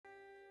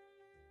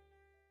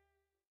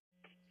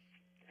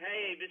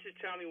Hey, this is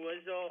Tommy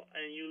Winslow,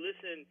 and you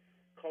listen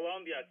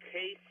Columbia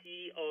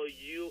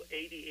KCOU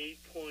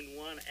 88.1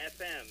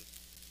 FM.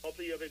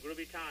 Hopefully you have a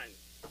groovy time.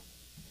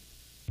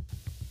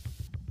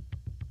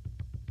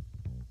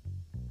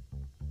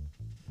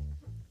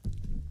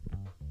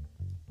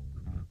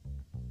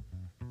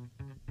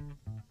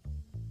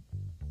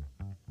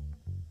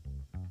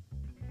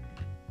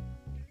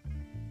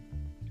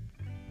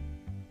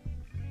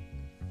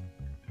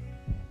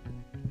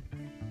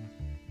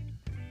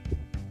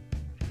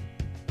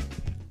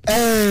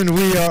 And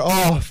we are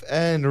off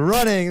and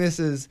running. This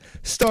is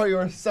Start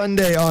Your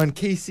Sunday on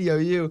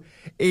KCOU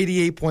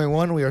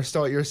 88.1. We are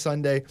Start Your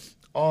Sunday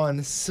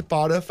on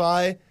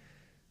Spotify.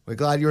 We're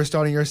glad you are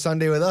starting your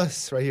Sunday with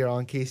us right here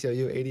on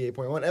KCOU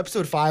 88.1.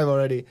 Episode 5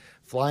 already,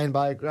 flying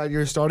by. Glad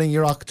you're starting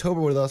your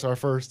October with us, our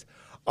first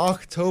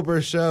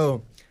October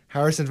show.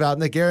 Harrison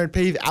Vapnik, Garrett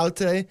Pave out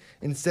today.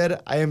 Instead,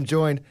 I am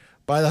joined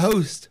by the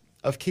host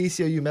of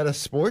KCOU Meta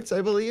Sports,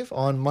 I believe,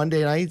 on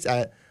Monday nights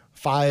at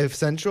 5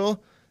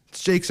 Central.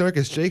 It's Jake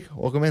Circus. Jake,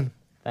 welcome in.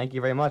 Thank you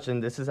very much.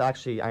 And this is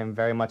actually, I'm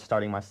very much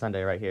starting my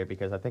Sunday right here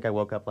because I think I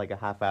woke up like a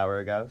half hour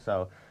ago.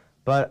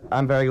 But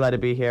I'm very glad to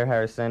be here,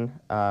 Harrison.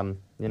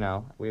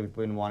 We've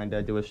been wanting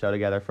to do a show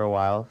together for a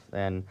while.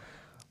 And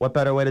what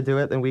better way to do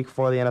it than week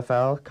 4 of the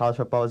NFL? College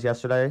football was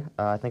yesterday.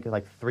 I think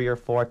like 3 or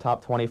 4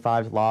 top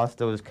 25s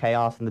lost. It was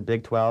chaos in the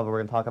Big 12. We're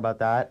going to talk about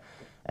that.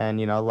 And,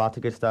 lots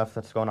of good stuff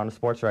that's going on in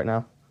sports right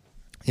now.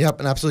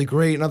 Yep, an absolutely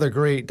great, another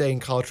great day in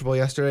college football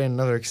yesterday, and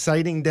another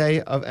exciting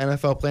day of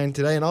NFL playing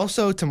today, and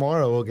also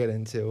tomorrow we'll get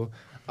into.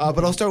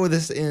 But I'll start with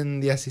this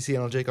in the SEC,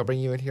 and Jake, I'll bring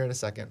you in here in a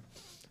second.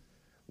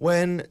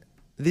 When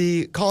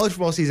the college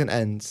football season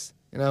ends,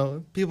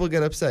 people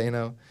get upset.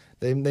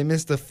 They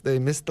miss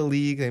the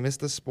league, they miss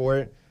the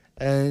sport,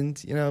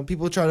 and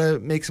people try to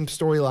make some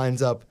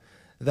storylines up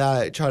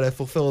that try to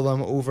fulfill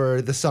them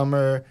over the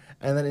summer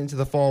and then into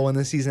the fall when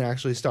the season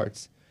actually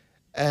starts.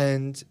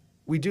 And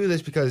we do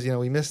this because,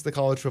 we miss the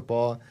college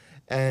football,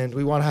 and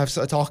we want to have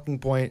a talking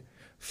point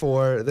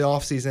for the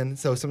offseason,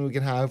 so something we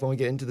can have when we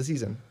get into the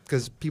season.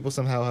 Because people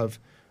somehow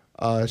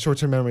have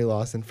short-term memory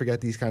loss and forget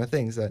these kind of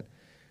things. That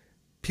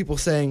people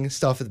saying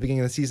stuff at the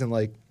beginning of the season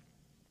like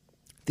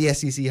the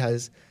SEC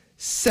has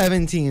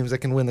 7 teams that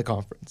can win the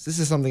conference. This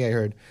is something I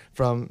heard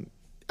from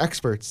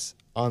experts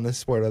on this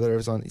sport, whether it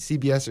was on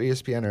CBS or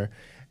ESPN or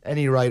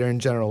any writer in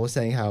general, was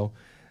saying how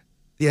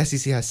the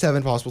SEC has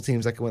 7 possible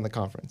teams that can win the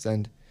conference.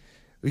 And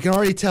we can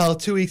already tell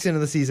 2 weeks into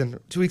the season,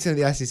 2 weeks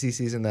into the SEC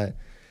season, that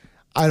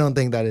I don't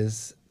think that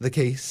is the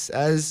case,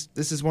 as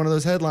this is one of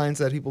those headlines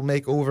that people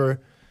make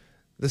over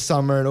the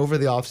summer and over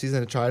the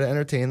offseason to try to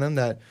entertain them,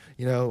 that,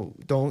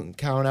 don't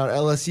count out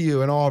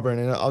LSU and Auburn.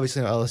 And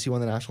obviously LSU won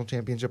the national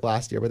championship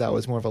last year, but that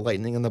was more of a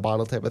lightning in the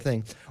bottle type of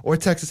thing. Or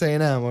Texas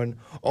A&M and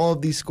all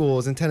of these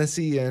schools, and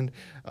Tennessee and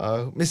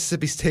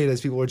Mississippi State, as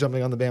people were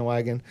jumping on the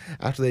bandwagon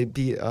after they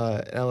beat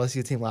an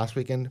LSU team last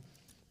weekend.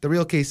 The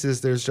real case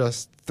is there's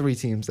just 3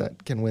 teams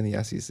that can win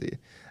the SEC.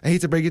 I hate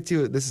to break it to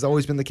you, this has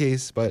always been the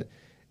case, but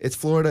it's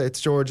Florida,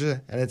 it's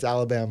Georgia, and it's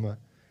Alabama.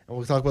 And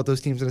we'll talk about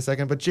those teams in a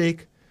second. But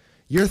Jake,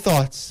 your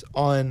thoughts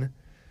on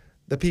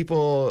the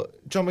people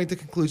jumping to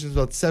conclusions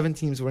about 7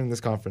 teams winning this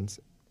conference?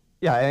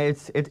 Yeah,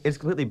 it's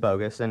completely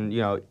bogus. And,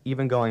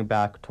 even going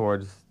back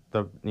towards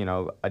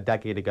a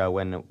decade ago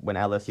when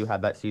LSU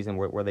had that season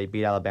where they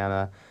beat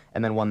Alabama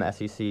and then won the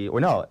SEC, or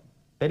no,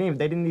 They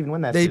didn't even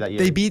win that season that year.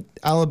 They beat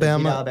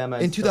Alabama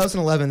in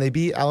 2011. They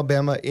beat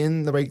Alabama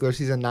in the regular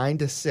season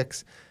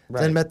 9-6.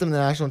 Right. Then met them in the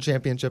national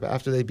championship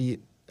after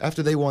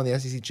they won the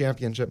SEC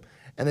championship,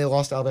 and they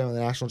lost Alabama in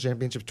the national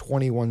championship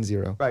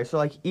 21-0. Right.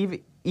 So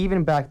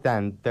even back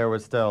then there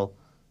was still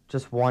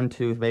just 1,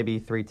 2, maybe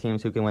 3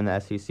 teams who can win the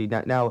SEC.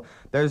 Now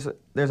there's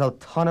a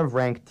ton of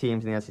ranked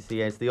teams in the SEC.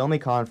 It's the only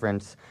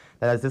conference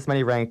that has this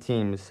many ranked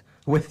teams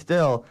with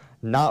still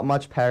not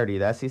much parity.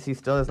 The SEC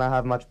still does not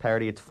have much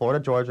parity. It's Florida,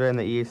 Georgia in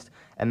the East,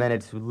 and then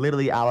it's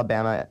literally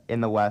Alabama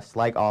in the West,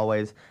 like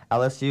always.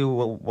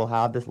 LSU will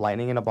have this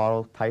lightning in a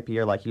bottle type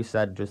year, like you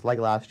said, just like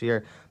last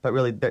year. But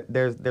really,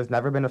 there's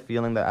never been a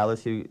feeling that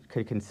LSU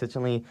could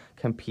consistently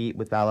compete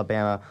with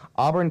Alabama.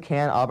 Auburn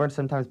can. Auburn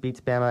sometimes beats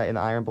Bama in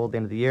the Iron Bowl at the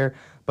end of the year,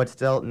 but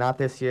still not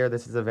this year.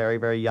 This is a very,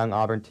 very young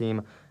Auburn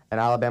team.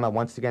 And Alabama,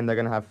 once again, they're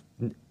going to have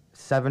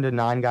 7 to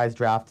 9 guys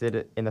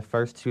drafted in the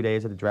first 2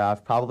 days of the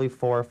draft. Probably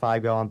 4 or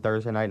 5 go on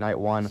Thursday night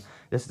 1.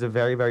 This is a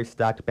very, very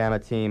stacked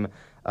Bama team.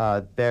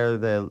 They're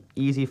the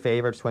easy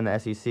favorites to win the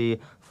SEC.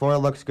 Florida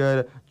looks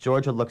good.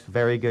 Georgia looks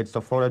very good.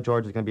 So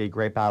Florida-Georgia is going to be a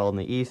great battle in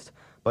the East.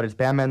 But it's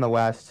Bama in the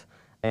West,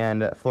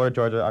 and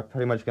Florida-Georgia are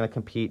pretty much going to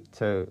compete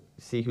to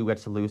see who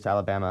gets to lose to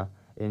Alabama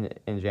in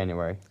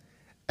January.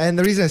 And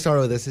the reason I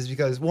started with this is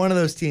because one of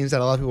those teams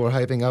that a lot of people were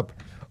hyping up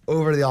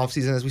over the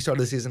offseason as we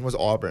started the season was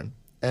Auburn.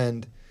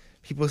 And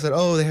people said,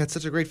 oh, they had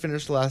such a great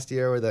finish last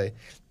year where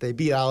they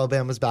beat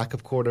Alabama's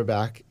backup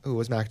quarterback, who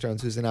was Mac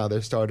Jones, who's now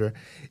their starter,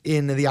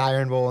 in the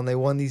Iron Bowl, and they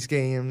won these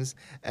games.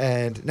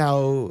 And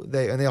now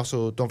they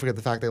also, don't forget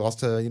the fact they lost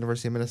to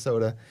University of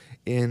Minnesota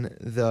in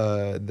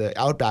the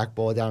Outback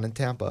Bowl down in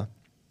Tampa.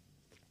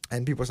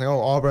 And people are saying,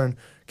 oh, Auburn,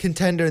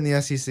 contender in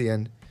the SEC.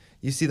 And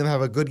You see them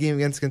have a good game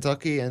against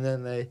Kentucky, and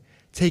then they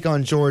take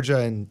on Georgia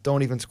and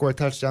don't even score a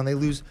touchdown. They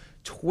lose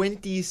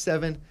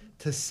 27-6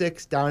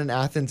 down in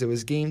Athens. It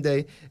was game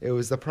day. It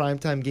was the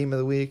primetime game of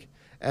the week.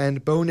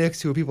 And Bo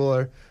Nix, who people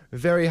are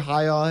very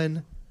high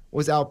on,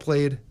 was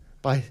outplayed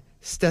by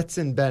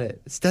Stetson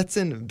Bennett.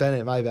 Stetson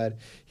Bennett, my bad.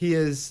 He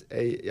is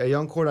a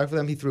young quarterback for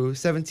them. He threw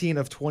 17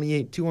 of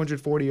 28,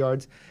 240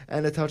 yards,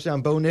 and a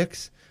touchdown. Bo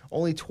Nix,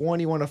 only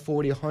 21 of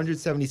 40,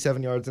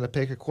 177 yards, and a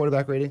pick, a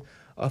quarterback rating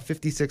of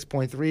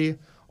 56.3.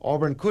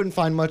 Auburn couldn't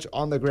find much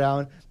on the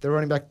ground. Their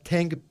running back,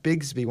 Tank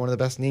Bigsby, one of the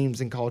best names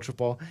in college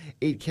football,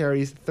 8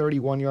 carries,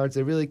 31 yards.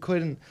 They really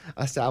couldn't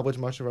establish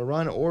much of a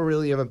run or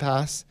really of a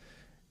pass.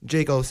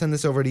 Jake, I'll send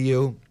this over to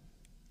you.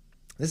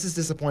 This is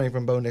disappointing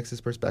from Bo Nix's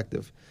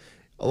perspective.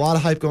 A lot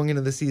of hype going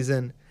into the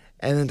season,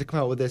 and then to come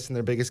out with this in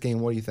their biggest game,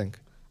 what do you think?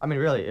 I mean,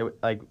 really,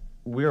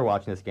 we were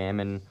watching this game,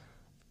 and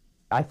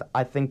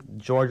I think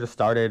Georgia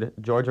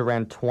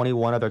ran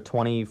 21 of their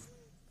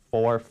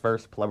 24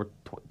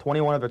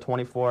 21 of their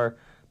 24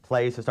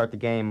 plays to start the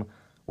game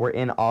were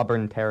in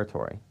Auburn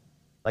territory.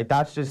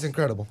 That's just... It's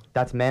incredible.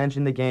 That's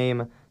managing the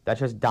game. That's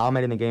just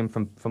dominating the game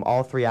from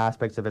all three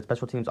aspects of it,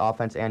 special teams,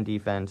 offense, and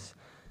defense.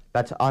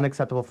 That's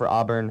unacceptable for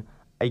Auburn,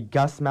 a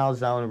Gus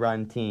Malzahn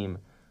run team,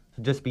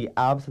 to just be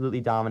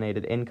absolutely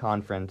dominated in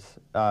conference.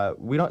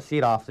 We don't see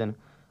it often.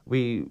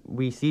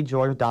 We see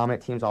Georgia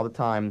dominate teams all the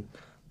time,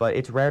 but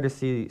it's rare to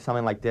see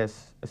something like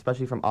this,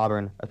 especially from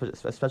Auburn,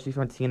 especially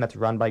from a team that's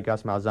run by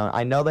Gus Malzahn.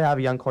 I know they have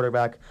a young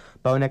quarterback.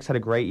 Bo Nix had a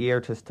great year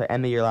to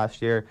end the year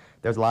last year.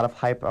 There's a lot of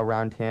hype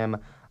around him.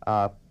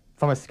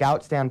 From a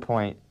scout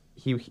standpoint,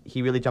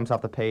 he really jumps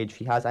off the page.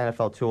 He has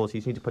NFL tools. He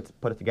just needs to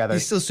put it together.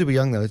 He's still super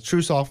young, though.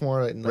 True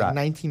sophomore, right.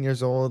 19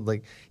 years old.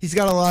 He's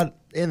got a lot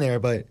in there,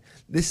 but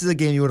this is a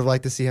game you would have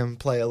liked to see him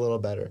play a little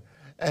better.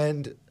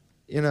 And,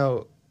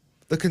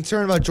 the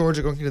concern about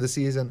Georgia going into the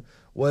season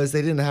was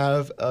they didn't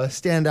have a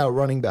standout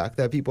running back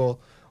that people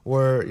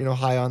were,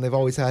 high on. They've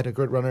always had a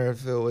good runner.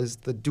 If it was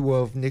the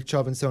duo of Nick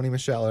Chubb and Sony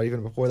Michel, or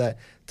even before that,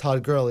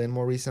 Todd Gurley, and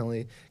more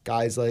recently,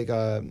 guys like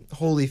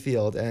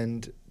Holyfield,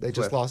 and they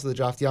just lost to the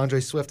draft.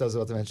 DeAndre Swift, I was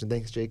about to mention.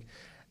 Thanks, Jake.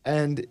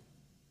 And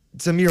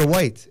Zamir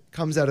White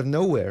comes out of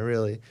nowhere,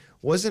 really.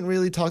 Wasn't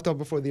really talked about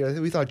before the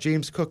year. We thought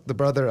James Cook, the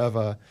brother of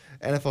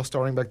NFL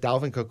starting back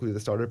Dalvin Cook, would be the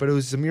starter, but it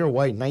was Zamir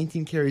White,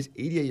 19 carries,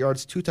 88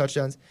 yards, 2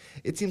 touchdowns.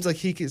 It seems like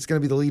he is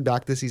going to be the lead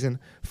back this season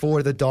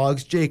for the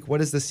Dogs. Jake,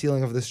 what is the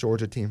ceiling of this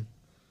Georgia team?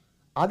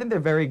 I think they're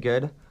very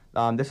good.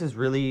 This is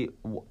really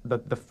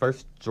the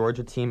first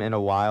Georgia team in a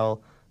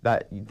while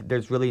that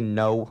there's really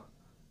no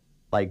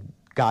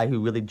guy who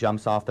really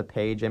jumps off the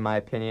page, in my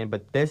opinion.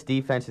 But this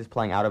defense is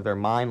playing out of their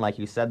mind. Like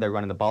you said, they're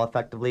running the ball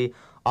effectively.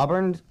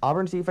 Auburn's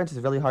defense is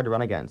really hard to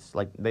run against.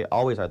 They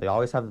always are. They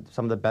always have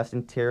some of the best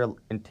interior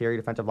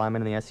defensive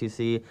linemen in the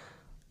SEC.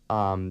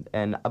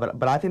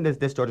 But I think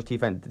this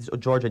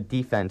Georgia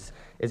defense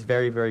is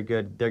very, very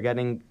good. They're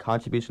getting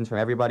contributions from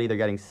everybody. They're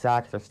getting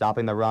sacks. They're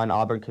stopping the run.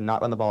 Auburn could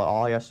not run the ball at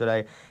all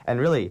yesterday. And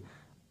really,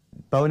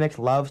 Bo Nix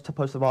loves to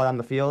push the ball down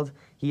the field.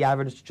 He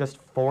averaged just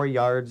 4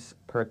 yards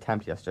per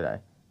attempt yesterday.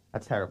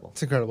 That's terrible.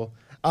 It's incredible.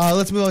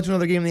 Let's move on to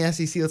another game in the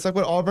SEC. Let's talk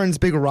about Auburn's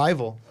big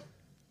rival,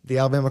 the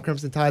Alabama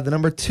Crimson Tide. The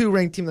number 2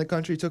 ranked team in the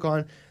country took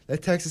on the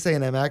Texas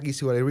A&M Aggies,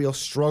 who had a real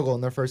struggle in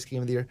their first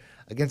game of the year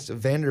against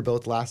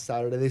Vanderbilt last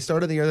Saturday. They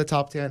started the year in the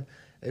top 10.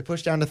 They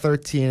pushed down to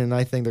 13, and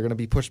I think they're going to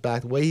be pushed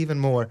back way even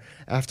more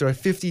after a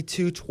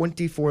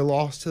 52-24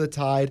 loss to the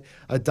Tide.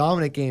 A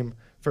dominant game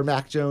for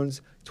Mac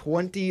Jones,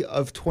 20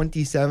 of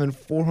 27,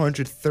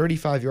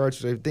 435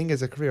 yards, which I think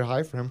is a career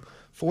high for him.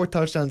 4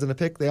 touchdowns and a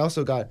pick. They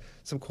also got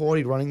some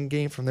quality running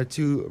game from their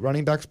 2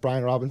 running backs,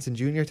 Brian Robinson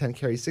Jr., 10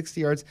 carries,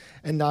 60 yards,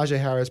 and Najee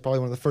Harris, probably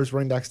one of the first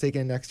running backs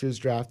taken in next year's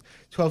draft,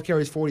 12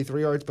 carries,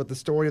 43 yards. But the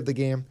story of the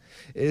game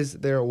is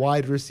their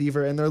wide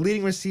receiver, and their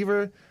leading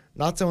receiver,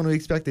 not someone we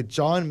expected,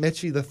 John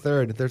Mechie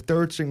III, their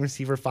third-string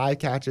receiver, 5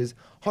 catches,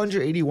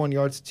 181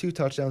 yards, 2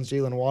 touchdowns.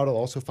 Jalen Waddle,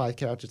 also 5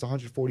 catches,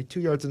 142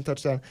 yards and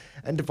touchdown.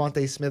 And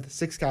Devontae Smith,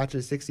 6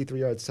 catches,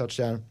 63 yards,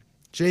 touchdown.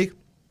 Jake,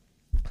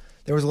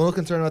 there was a little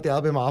concern about the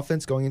Alabama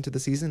offense going into the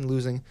season,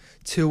 losing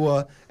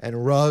Tua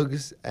and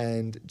Ruggs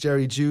and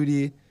Jerry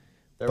Jeudy.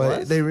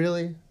 They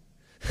really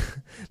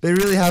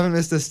haven't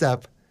missed a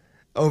step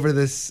over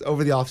the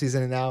offseason.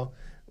 And now,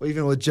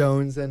 even with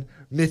Jones and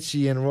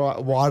Mitchie and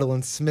Waddle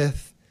and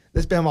Smith,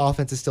 this Bama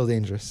offense is still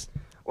dangerous.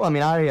 Well, I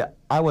mean,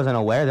 I wasn't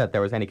aware that there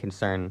was any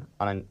concern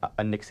on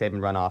a Nick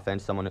Saban run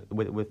offense, someone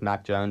with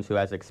Mac Jones who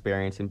has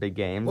experience in big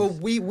games. Well,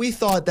 we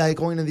thought that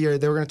going into the year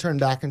they were going to turn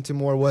back into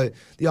more what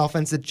the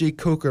offense that Jake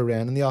Coker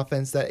ran and the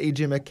offense that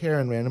A.J.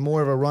 McCarron ran, and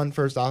more of a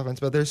run-first offense.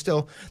 But they're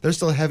still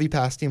a heavy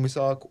pass team. We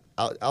saw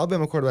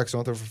Alabama quarterbacks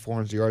don't throw for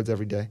 400 yards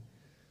every day.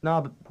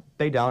 No, but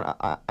they don't.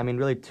 I mean,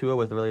 really, Tua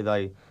was really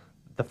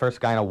the first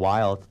guy in a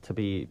while to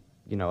be,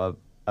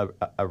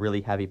 a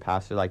really heavy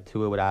passer. Like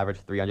Tua would average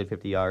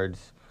 350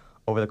 yards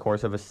over the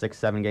course of a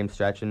 6-7 game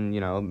stretch, and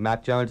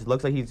Mac Jones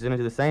looks like he's going to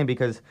do the same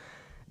because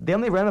they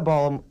only ran the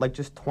ball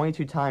just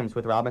 22 times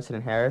with Robinson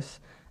and Harris,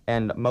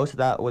 and most of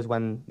that was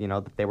when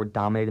they were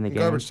dominating the game.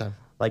 Garbage time.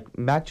 Like,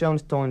 Mac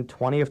Jones throwing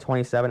 20 of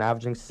 27,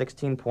 averaging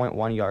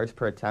 16.1 yards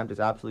per attempt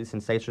is absolutely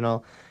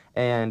sensational.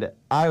 And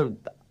I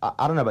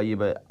don't know about you,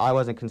 but I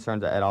wasn't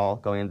concerned at all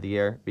going into the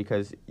year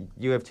because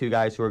you have two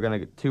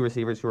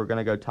receivers who are going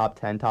to go top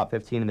 10, top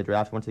 15 in the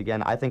draft once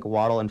again. I think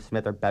Waddle and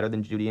Smith are better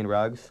than Jeudy and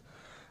Ruggs.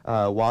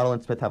 Waddle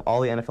and Smith have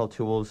all the NFL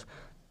tools.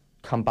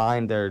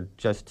 Combined, they're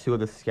just two of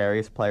the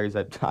scariest players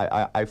that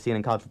I've seen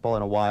in college football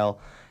in a while.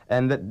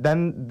 And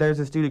then there's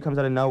this dude who comes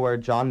out of nowhere,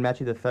 John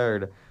Mechie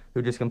III,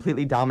 who just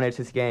completely dominates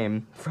his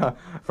game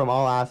from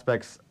all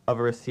aspects of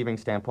a receiving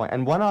standpoint.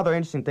 And one other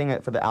interesting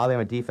thing for the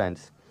Alabama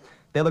defense,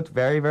 they looked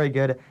very, very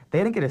good. They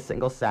didn't get a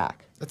single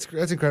sack. That's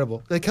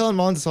incredible. Like, Kellen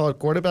Mond's a solid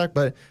quarterback,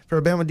 but for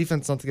Alabama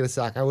defense not to get a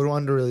sack, I would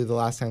wonder really the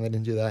last time they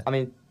didn't do that. I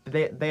mean,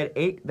 they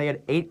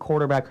had eight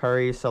quarterback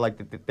hurries, so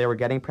like they were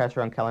getting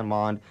pressure on Kellen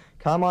Mond.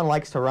 Kellen Mond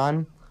likes to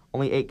run,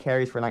 only 8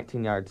 carries for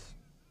 19 yards.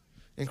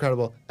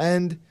 Incredible.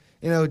 And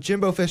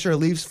Jimbo Fisher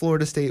leaves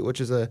Florida State,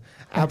 which is a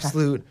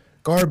absolute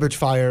garbage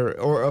fire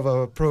of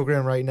a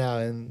program right now.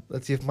 And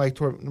let's see if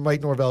Mike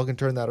Norvell can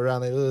turn that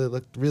around. They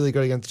looked really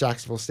good against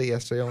Jacksonville State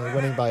yesterday, only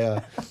winning by I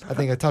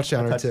think a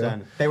touchdown or two.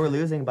 They were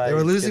losing by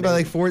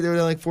like 4. They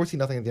were like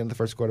 14-0 at the end of the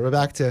first quarter. But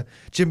back to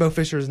Jimbo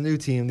Fisher's new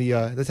team,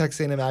 the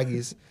Texas A&M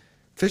Aggies.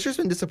 Fisher's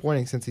been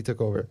disappointing since he took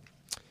over.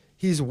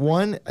 He's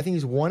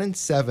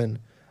 1-7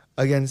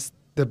 against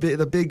the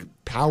big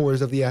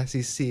powers of the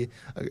SEC.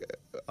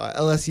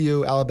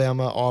 LSU,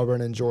 Alabama,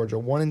 Auburn, and Georgia.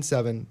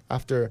 1-7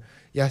 after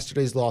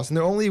yesterday's loss. And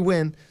their only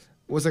win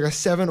was like a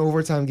 7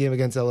 overtime game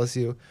against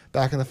LSU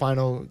back in the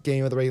final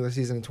game of the regular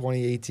season in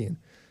 2018.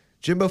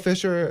 Jimbo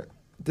Fisher,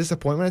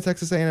 disappointment at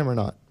Texas A&M or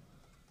not?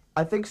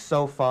 I think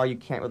so far you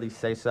can't really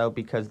say so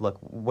because, look,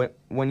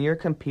 when you're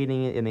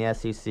competing in the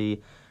SEC,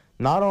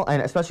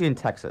 and especially in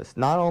Texas,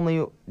 not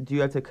only do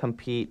you have to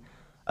compete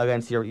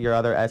against your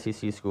other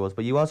SEC schools,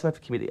 but you also have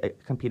to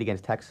compete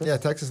against Texas. Yeah,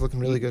 Texas looking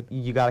really good.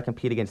 You got to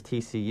compete against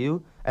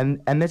TCU,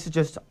 and this is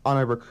just on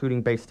a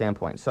recruiting-based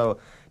standpoint. So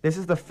this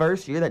is the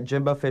first year that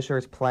Jimbo Fisher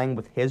is playing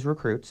with his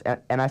recruits,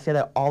 and I say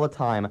that all the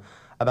time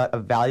about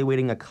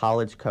evaluating a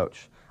college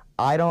coach.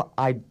 I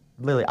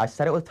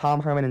said it with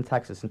Tom Herman in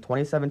Texas. In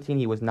 2017,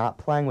 he was not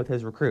playing with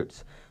his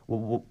recruits.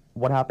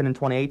 What happened in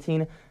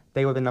 2018?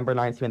 They were the number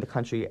 9 team in the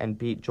country and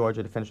beat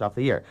Georgia to finish off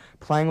the year,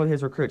 playing with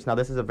his recruits. Now,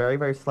 this is a very,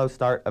 very slow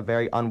start, a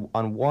very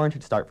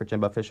unwarranted start for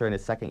Jimbo Fisher in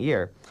his second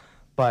year.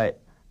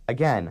 But,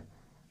 again,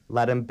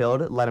 let him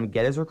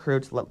get his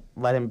recruits,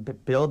 let him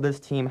build this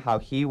team how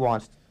he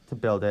wants to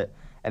build it.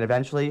 And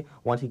eventually,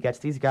 once he gets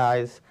these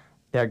guys,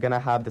 they're going to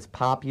have this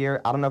pop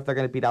year. I don't know if they're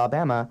going to beat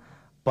Alabama,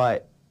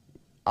 but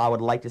I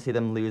would like to see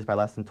them lose by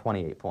less than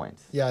 28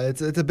 points. Yeah,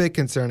 it's a bit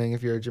concerning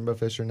if you're Jimbo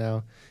Fisher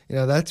now.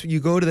 That's you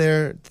go to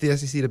the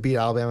SEC to beat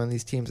Alabama and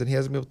these teams, and he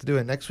hasn't been able to do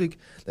it. Next week,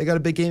 they got a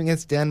big game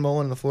against Dan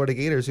Mullen and the Florida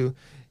Gators, who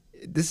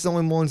this is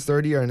only Mullen's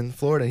third year in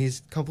Florida, and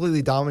he's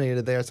completely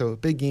dominated there. So a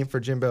big game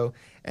for Jimbo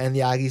and the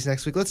Aggies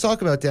next week. Let's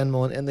talk about Dan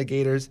Mullen and the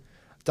Gators.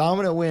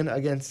 Dominant win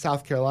against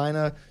South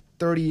Carolina,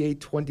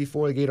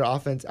 38-24. The Gator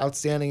offense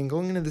outstanding. And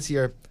going into this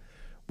year,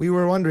 we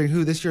were wondering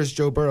who this year's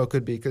Joe Burrow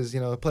could be because,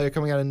 a player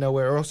coming out of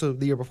nowhere, or also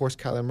the year before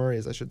Kyler Murray,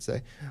 as I should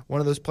say. One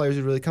of those players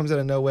who really comes out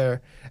of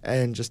nowhere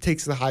and just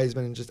takes the Heisman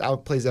and just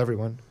outplays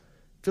everyone.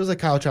 Feels like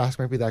Kyle Trask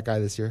might be that guy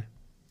this year.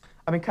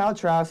 I mean, Kyle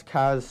Trask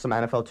has some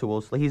NFL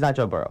tools. He's not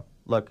Joe Burrow.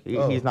 Look,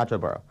 he's not Joe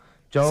Burrow.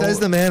 Says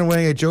the man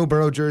wearing a Joe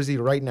Burrow jersey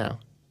right now.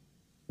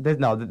 This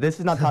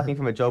is not talking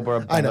from a Joe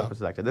Burrow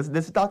perspective.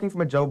 This is talking from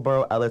a Joe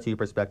Burrow LSU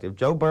perspective.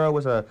 Joe Burrow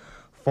was a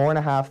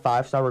 4.5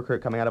 5-star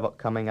recruit coming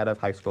out of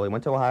high school. He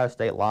went to Ohio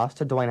State, lost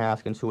to Dwayne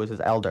Haskins, who was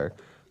his elder,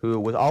 who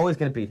was always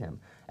going to beat him.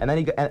 And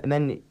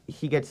then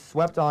he gets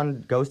swept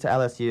on, goes to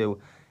LSU,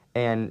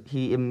 and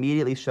he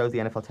immediately shows the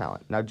NFL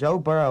talent. Now, Joe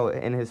Burrow,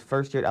 in his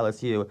first year at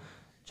LSU,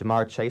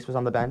 Jamar Chase was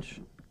on the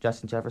bench.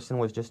 Justin Jefferson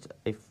was just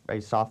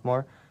a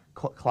sophomore.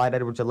 Clyde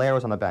Edwards-Helaire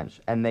was on the bench.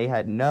 And they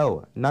had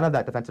none of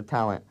that defensive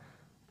talent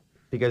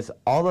because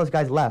all those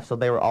guys left. So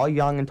they were all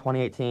young in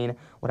 2018.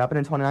 What happened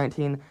in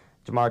 2019?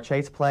 Jamar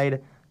Chase played,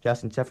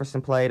 Justin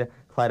Jefferson played,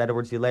 Clyde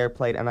Edwards-Helaire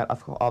played, and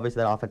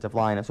obviously that offensive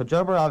line. So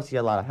Joe Burrow obviously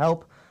had a lot of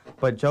help,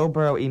 but Joe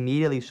Burrow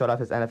immediately showed off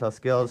his NFL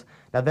skills.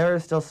 Now there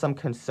is still some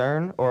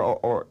concern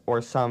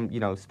or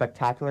some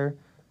spectacular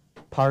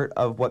part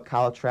of what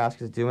Kyle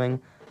Trask is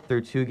doing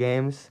through 2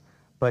 games,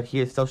 but he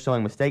is still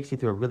showing mistakes. He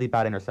threw a really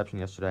bad interception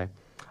yesterday.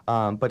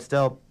 But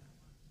still,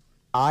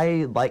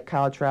 I like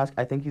Kyle Trask.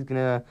 I think he's going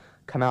to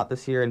come out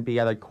this year and be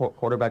either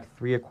quarterback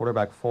 3 or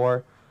quarterback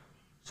 4.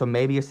 So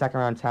maybe a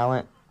second-round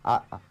talent.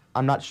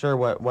 I'm not sure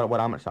what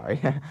I'm sorry.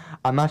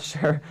 I'm not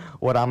sure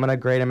what I'm gonna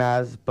grade him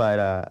as,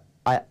 but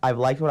I've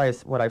liked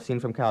what I've seen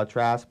from Kyle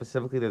Trask,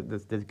 specifically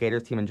this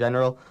Gators team in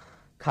general.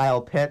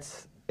 Kyle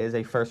Pitts is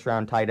a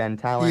first-round tight end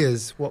talent. He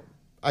is. Well,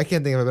 I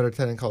can't think of a better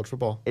tight end in college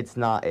football. It's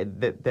not. He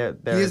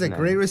is a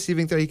great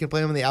receiving threat. He can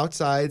play him on the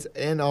outsides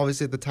and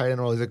obviously at the tight end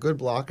role. He's a good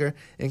blocker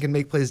and can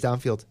make plays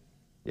downfield.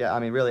 Yeah, I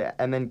mean, really.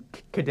 And then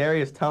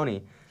Kadarius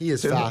Toney. He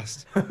is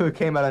fast. Who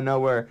came out of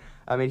nowhere.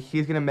 I mean,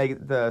 he's going to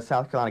make the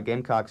South Carolina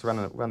Gamecocks run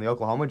the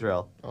Oklahoma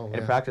drill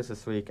in practice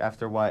this week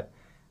after what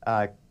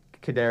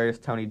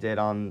Kadarius Toney did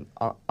on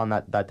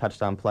that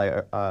touchdown play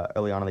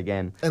early on in the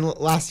game. And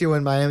last year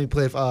when Miami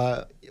played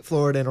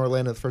Florida and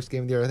Orlando the first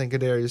game of the year, I think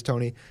Kadarius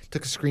Toney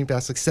took a screen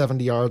pass like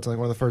 70 yards on like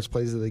one of the first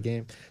plays of the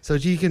game. So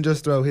he can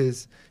just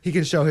he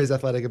can show his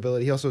athletic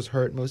ability. He also was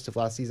hurt most of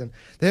last season.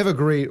 They have a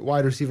great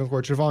wide receiving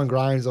core. Trevon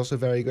Grimes is also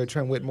very good.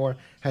 Trent Whitmore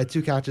had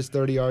 2 catches,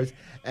 30 yards,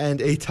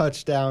 and a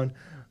touchdown.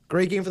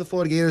 Great game for the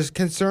Florida Gators.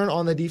 Concern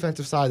on the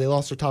defensive side. They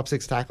lost their top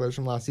 6 tacklers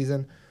from last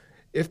season.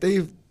 If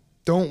they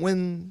don't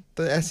win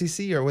the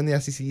SEC or win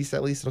the SEC East,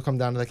 at least it'll come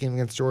down to that game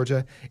against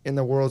Georgia in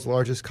the world's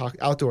largest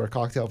outdoor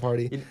cocktail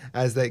party,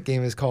 as that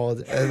game is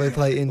called. As they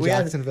play in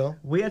Jacksonville.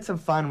 We had some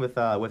fun with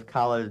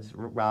college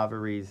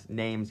rivalries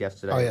names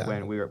yesterday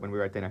when we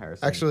were at dinner,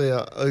 Harrison. Actually,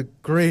 a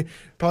great,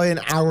 probably an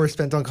hour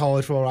spent on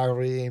college football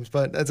rivalry games,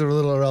 but that's a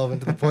little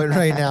irrelevant to the point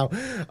right now.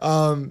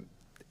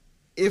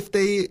 Is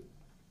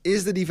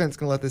the defense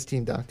going to let this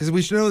team down? Because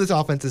we should know this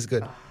offense is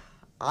good.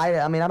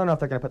 I mean, I don't know if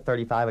they're going to put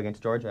 35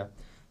 against Georgia,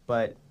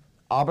 but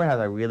Auburn has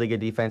a really good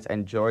defense,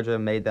 and Georgia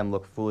made them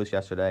look foolish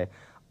yesterday.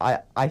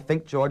 I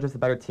think Georgia's the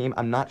better team.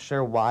 I'm not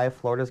sure why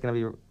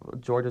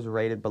Georgia's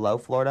rated below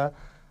Florida,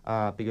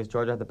 because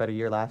Georgia had the better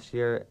year last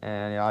year,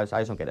 and I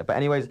just don't get it. But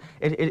anyways,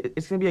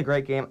 it's going to be a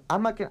great game.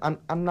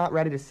 I'm not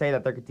ready to say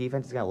that their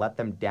defense is going to let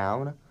them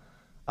down,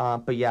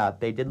 but yeah,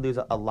 they did lose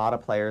a lot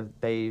of players.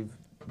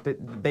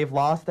 They've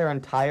lost their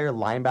entire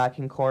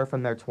linebacking core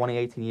from their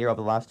 2018 year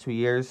over the last 2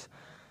 years.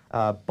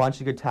 Bunch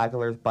of good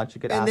tacklers, bunch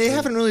of good athletes. And they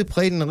haven't really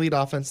played an elite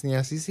offense in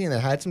the SEC, and they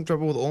had some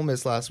trouble with Ole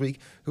Miss last week,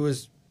 who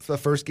was the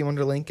first game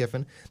under Lane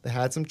Kiffin. They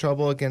had some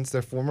trouble against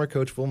their former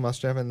coach, Will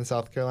Muschamp, and the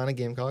South Carolina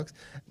Gamecocks.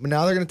 But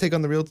now they're going to take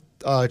on the real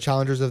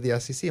challengers of the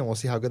SEC, and we'll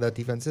see how good that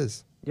defense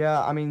is.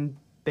 Yeah, I mean,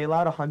 they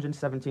allowed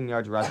 117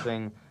 yards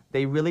rushing.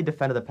 They really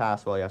defended the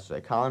pass well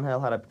yesterday. Colin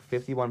Hill had a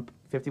 51.5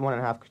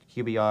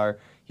 QBR.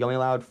 He only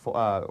allowed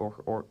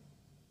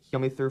he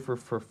only threw for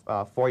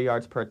 4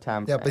 yards per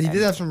attempt. Yeah, but he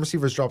did have some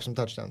receivers drop some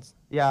touchdowns.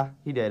 Yeah,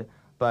 he did.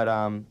 But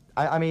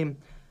I mean,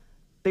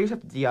 they just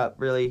have to D up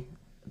really.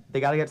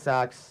 They got to get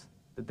sacks.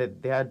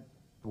 They had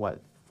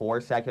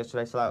 4 sacks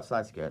yesterday, so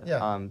that's good.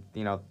 Yeah.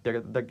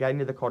 They're getting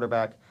to the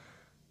quarterback.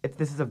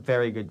 This is a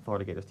very good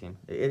Florida Gators team.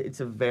 It's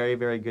a very,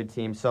 very good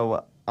team.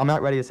 So I'm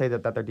not ready to say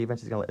that their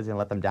defense is gonna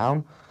let them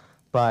down,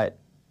 but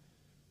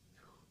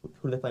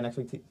who do they play next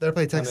week? They're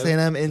playing Texas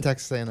A&M in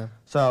Texas A&M.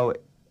 So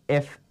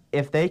if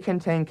they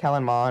contain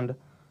Kellen Mond,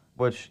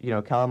 which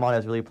Kellen Mond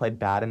has really played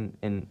bad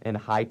in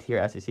high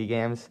tier SEC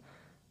games,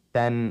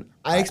 then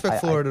I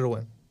expect Florida to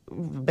win.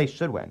 They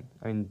should win.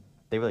 I mean,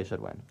 they really should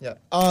win. Yeah.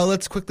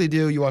 Let's quickly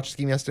do. You watched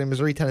the game yesterday,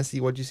 Missouri, Tennessee.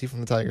 What did you see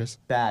from the Tigers?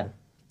 Bad.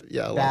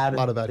 Yeah, a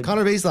lot of bad.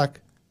 Connor Bazelak,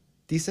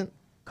 decent.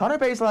 Connor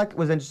Bazelak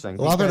was interesting.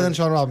 A lot better than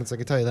Sean Robinson, I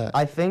can tell you that.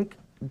 I think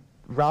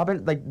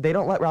they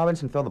don't let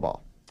Robinson throw the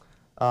ball.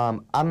 I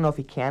don't know if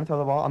he can throw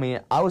the ball. I mean,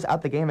 I was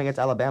at the game against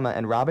Alabama,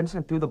 and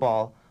Robinson threw the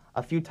ball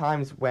a few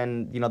times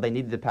when they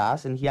needed to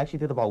pass, and he actually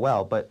threw the ball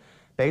well. But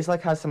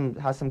Bazelak has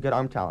some good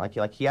arm talent.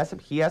 Like he has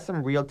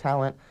some real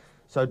talent.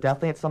 So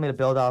definitely it's something to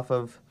build off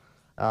of.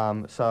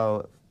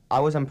 So I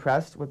was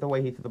impressed with the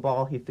way he threw the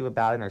ball. He threw a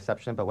bad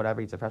interception, but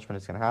whatever. He's a freshman.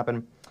 It's going to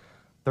happen.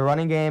 The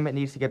running game, it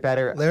needs to get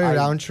better. Larry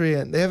Roundtree,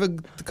 and they have a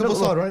couple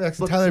solid running backs.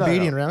 Tyler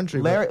Beatty and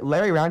Roundtree.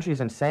 Larry Roundtree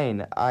is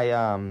insane.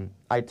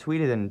 I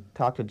tweeted and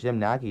talked to Jim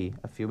Nagy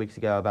a few weeks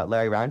ago about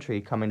Larry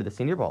Roundtree coming to the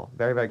Senior Bowl.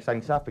 Very, very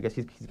exciting stuff because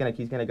he's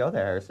gonna go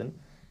there, Harrison.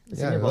 We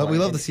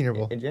love the Senior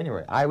Bowl in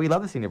January. We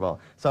love the Senior Bowl.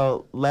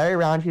 So Larry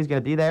Roundtree is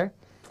gonna be there.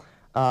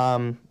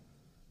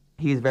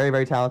 He's very,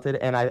 very talented,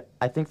 and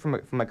I think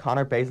from a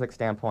Connor Bazelak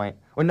standpoint,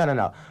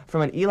 no,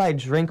 from an Eli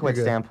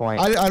Drinkwitz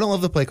standpoint, I don't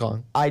love the play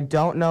calling. I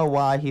don't know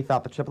why he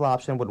thought the triple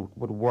option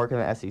would work in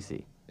the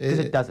SEC because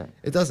it doesn't.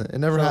 It doesn't. It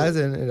never has,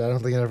 and I don't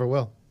think it ever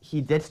will.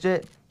 He ditched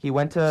it. He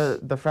went to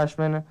the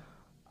freshman,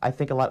 I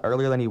think, a lot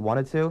earlier than he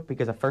wanted to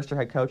because a first-year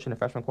head coach and a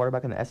freshman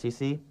quarterback in the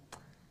SEC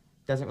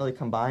doesn't really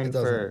combine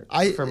for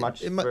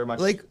much.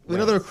 Like we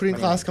know the recruiting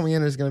class coming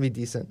in is going to be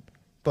decent,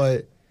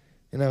 but.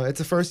 It's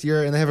a first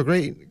year, and they have a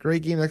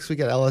great game next week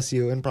at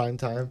LSU in prime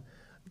time.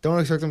 Don't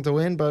expect them to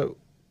win, but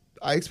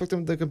I expect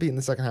them to compete in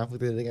the second half like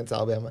they did against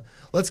Alabama.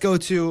 Let's go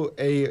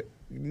to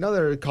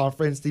another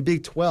conference, the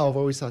Big 12,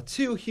 where we saw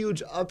 2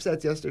 huge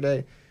upsets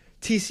yesterday.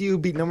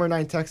 TCU beat number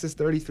 9 Texas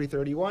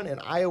 33-31, and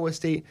Iowa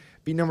State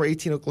beat number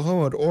 18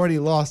 Oklahoma, had already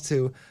lost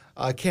to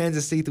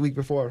Kansas State the week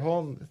before at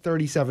home,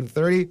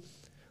 37-30.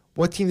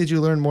 What team did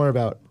you learn more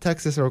about,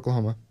 Texas or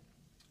Oklahoma?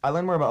 I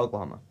learned more about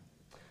Oklahoma.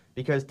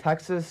 Because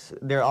Texas,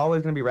 they're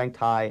always going to be ranked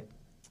high.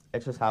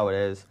 It's just how it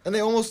is. And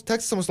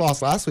Texas almost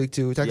lost last week,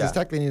 too. Texas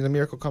Tech, they needed a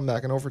miracle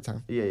comeback in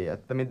overtime. Yeah.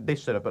 I mean, they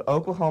should have. But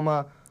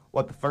Oklahoma,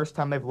 the first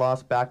time they've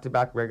lost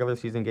back-to-back regular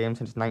season games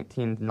since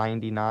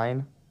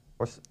 1999?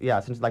 Since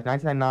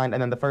 1999.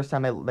 And then the first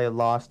time they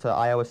lost to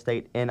Iowa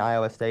State in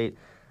Iowa State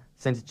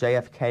since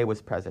JFK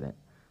was president.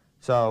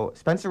 So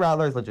Spencer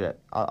Rattler is legit.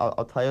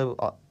 I'll tell you,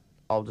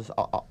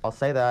 I'll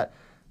say that.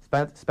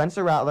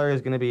 Spencer Rattler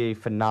is going to be a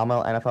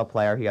phenomenal NFL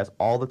player. He has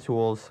all the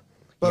tools.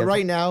 But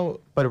right now,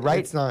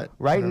 it's not.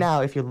 Right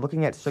now, if you're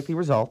looking at strictly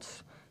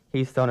results,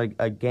 He's thrown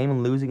a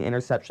game-losing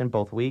interception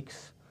both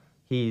weeks.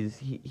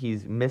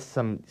 He's missed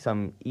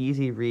some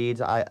easy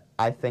reads,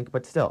 I think,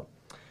 but still.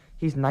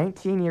 He's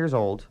 19 years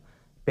old.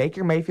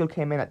 Baker Mayfield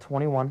came in at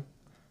 21.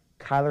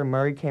 Kyler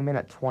Murray came in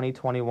at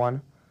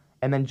 21.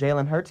 And then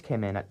Jalen Hurts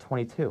came in at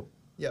 22.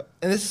 Yep.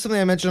 And this is something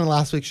I mentioned on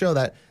last week's show,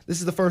 that this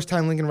is the first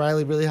time Lincoln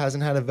Riley really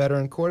hasn't had a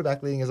veteran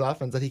quarterback leading his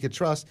offense that he could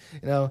trust.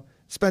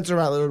 Spencer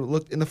Rattler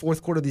looked in the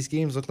fourth quarter of these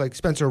games looked like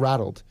Spencer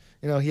rattled.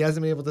 He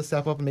hasn't been able to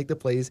step up and make the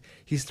plays.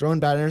 He's thrown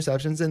bad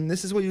interceptions, and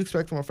this is what you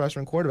expect from a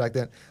freshman quarterback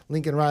that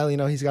Lincoln Riley,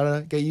 he's got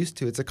to get used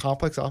to. It's a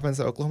complex offense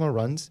that Oklahoma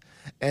runs,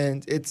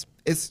 and it's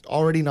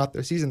already not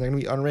their season. They're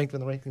going to be unranked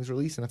when the rankings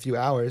release in a few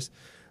hours.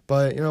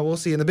 But, we'll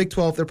see. In the Big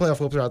 12, their playoff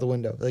hopes are out the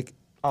window.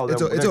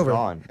 It's over.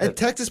 Gone. And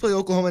Texas play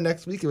Oklahoma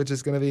next week, which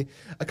is going to be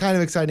a kind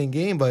of exciting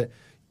game, but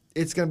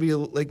it's going to be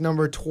like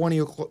number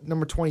 20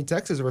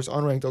 Texas versus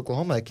unranked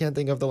Oklahoma. I can't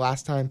think of the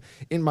last time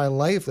in my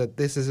life that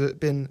this has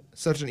been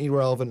such an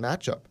irrelevant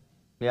matchup.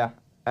 Yeah,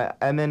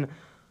 and then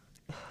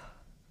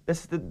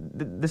this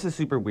is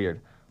super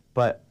weird,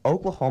 but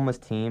Oklahoma's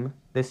team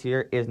this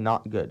year is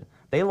not good.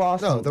 They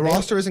lost. No, the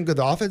roster isn't good.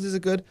 The offense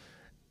isn't good,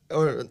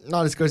 or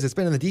not as good as it's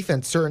been, and the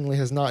defense certainly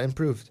has not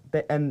improved.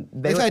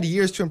 They've had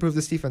years to improve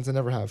this defense and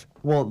never have.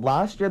 Well,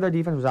 last year their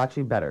defense was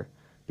actually better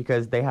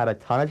because they had a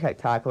ton of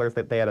tacklers.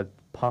 That they had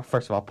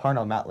first of all,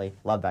 Parnell Matley,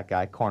 love that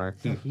guy, corner.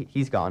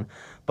 He's gone,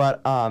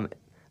 but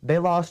they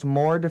lost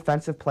more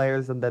defensive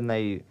players than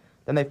they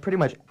pretty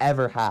much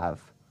ever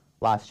have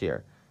last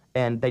year,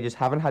 and they just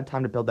haven't had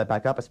time to build that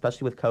back up,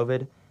 especially with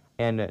COVID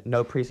and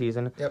no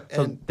preseason. Yep,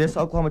 so this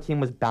Oklahoma team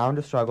was bound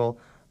to struggle.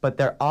 But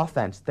their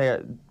offense,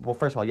 first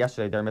of all,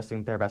 yesterday they're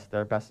missing their best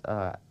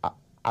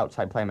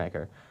outside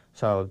playmaker,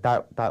 so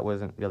that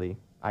wasn't really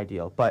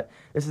ideal. But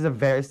this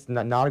is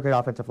not a great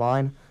offensive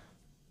line.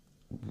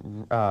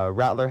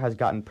 Rattler has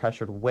gotten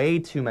pressured way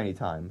too many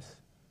times,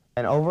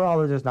 and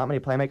overall there's not many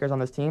playmakers on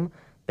this team.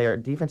 Their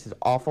defense is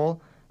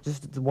awful.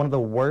 Just one of the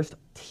worst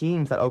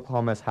teams that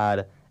Oklahoma's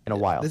had in a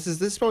while. This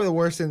is probably the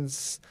worst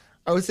since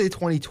I would say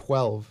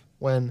 2012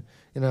 when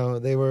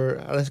they were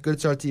at a good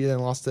start to the year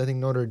and lost to, I think,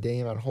 Notre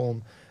Dame at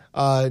home.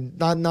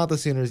 Not the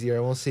Sooners'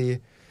 year. We'll see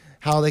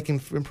how they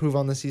can improve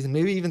on the season.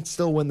 Maybe even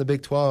still win the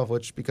Big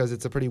 12, because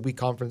it's a pretty weak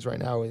conference right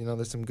now.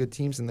 There's some good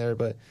teams in there,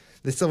 but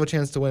they still have a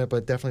chance to win it.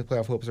 But definitely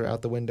playoff hopes are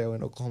out the window,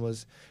 and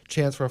Oklahoma's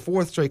chance for a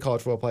fourth straight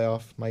college football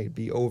playoff might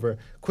be over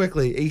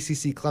quickly.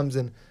 ACC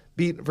Clemson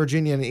beat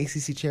Virginia in the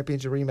ACC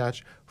championship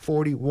rematch,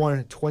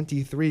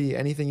 41-23.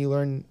 Anything you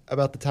learned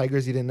about the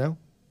Tigers you didn't know?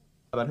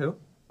 About who?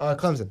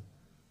 Clemson.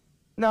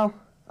 No,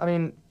 I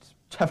mean,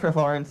 Trevor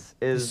Lawrence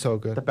is so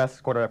good. The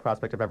best quarterback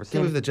prospect I've ever seen.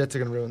 Can't believe the Jets are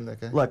going to ruin that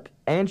guy. Look,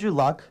 Andrew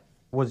Luck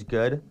was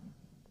good,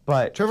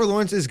 but Trevor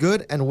Lawrence is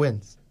good and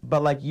wins.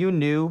 But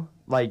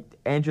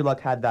Andrew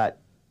Luck had that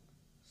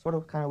sort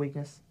of kind of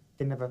weakness.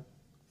 Didn't have a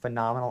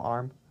phenomenal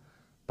arm.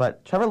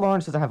 But Trevor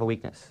Lawrence doesn't have a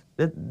weakness.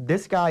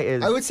 This guy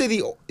is... I would say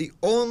the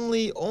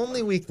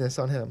only weakness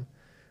on him,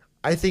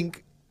 I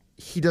think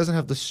he doesn't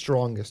have the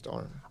strongest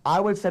arm. I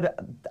would say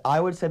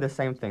the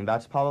same thing.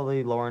 That's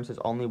probably Lawrence's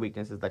only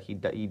weakness, is that he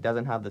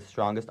doesn't have the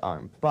strongest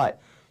arm.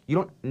 But you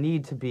don't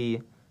need to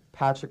be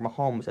Patrick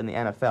Mahomes in the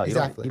NFL.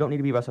 Exactly. You don't need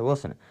to be Russell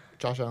Wilson.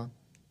 Josh Allen.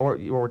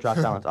 Or Josh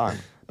Allen's arm.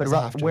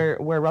 But where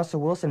Russell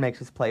Wilson makes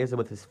his plays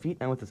with his feet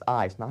and with his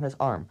eyes, not his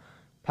arm.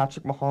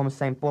 Patrick Mahomes,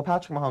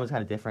 Patrick Mahomes is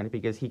kind of different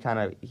because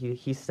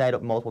he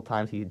said multiple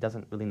times he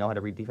doesn't really know how to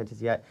read defenses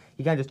yet.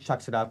 He kind of just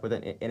chucks it up in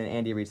an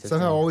Andy Reid system.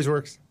 Somehow always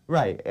works.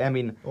 Right. I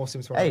mean, we'll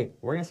see tomorrow. Hey,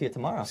 we're going to see it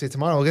tomorrow. See it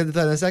tomorrow. We'll get to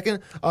that in a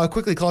second.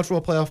 Quickly, college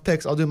football playoff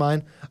picks. I'll do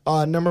mine.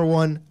 Number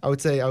one, I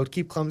would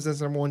keep Clemson as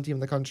the number one team in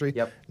the country.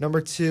 Yep.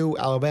 Number two,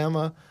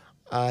 Alabama.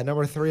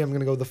 Number three, I'm going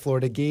to go with the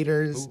Florida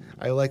Gators. Ooh.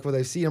 I like what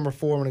I see. Number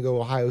four, I'm going to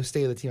go Ohio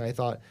State, the team I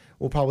thought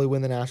will probably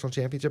win the national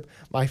championship.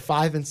 My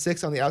 5 and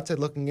 6 on the outside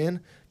looking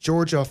in,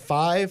 Georgia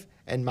 5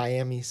 and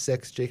Miami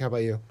 6. Jake, how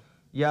about you?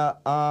 Yeah,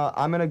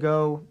 I'm going to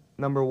go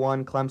number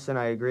one, Clemson.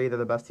 I agree. They're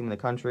the best team in the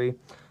country.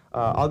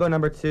 I'll go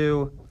number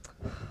two.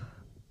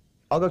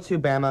 I'll go two,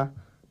 Bama,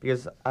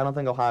 because I don't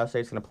think Ohio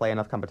State's going to play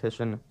enough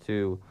competition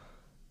to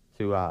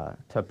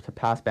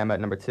pass Bama at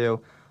number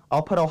two.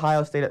 I'll put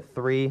Ohio State at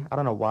 3. I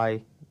don't know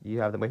why. You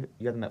have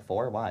them at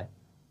 4? Why?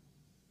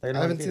 I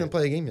haven't seen them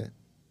play a game yet.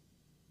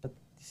 But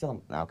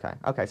still,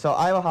 okay. So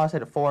I have Ohio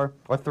State at 4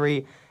 or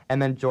 3, and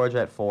then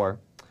Georgia at 4,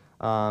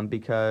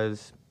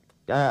 because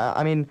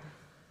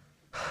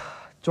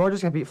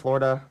Georgia's gonna beat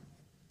Florida.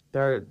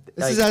 This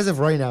is as of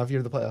right now. If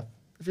you're the playoff,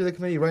 if you're the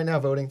committee right now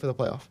voting for the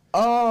playoff.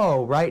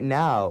 Oh, right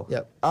now.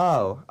 Yep.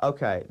 Oh,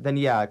 okay. Then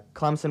yeah,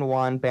 Clemson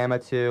 1,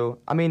 Bama 2.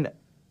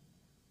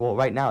 Well,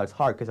 right now it's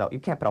hard because you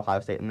can't put Ohio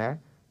State in there.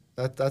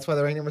 That's why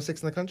they're ranked number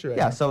 6 in the country right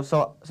now.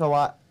 So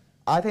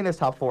I think this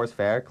top 4 is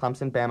fair.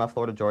 Clemson, Bama,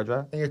 Florida,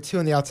 Georgia. And you're 2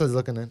 on the outside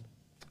looking in.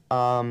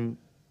 Well,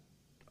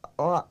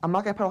 I'm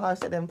not going to put Ohio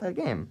State. They haven't played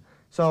a game.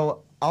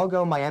 So I'll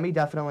go Miami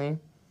definitely.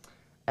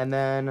 And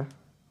then,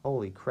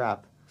 holy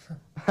crap.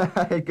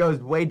 It goes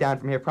way down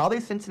from here. Probably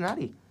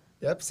Cincinnati.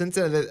 Yep,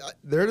 Cincinnati.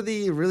 They're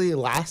the really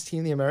last team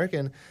in the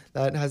American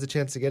that has a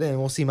chance to get in.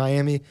 We'll see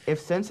Miami.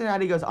 If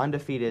Cincinnati goes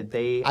undefeated,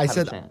 they have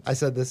a chance. I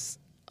said this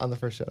on the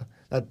first show.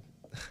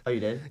 Oh, you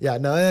did? Yeah,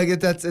 no,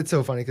 it's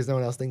so funny because no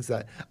one else thinks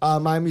that.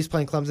 Miami's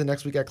playing Clemson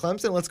next week at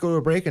Clemson. Let's go to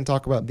a break and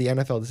talk about the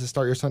NFL. This is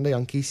Start Your Sunday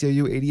on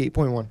KCOU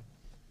 88.1.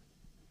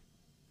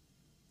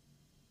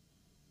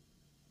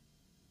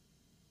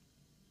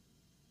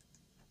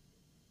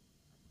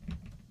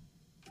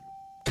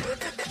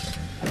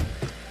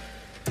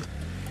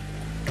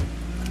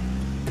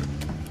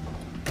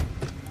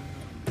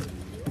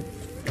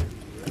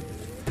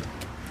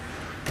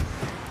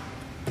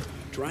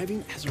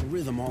 Driving has a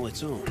rhythm all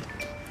its own.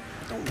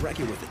 Don't wreck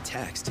it with a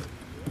text.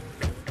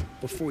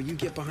 Before you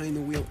get behind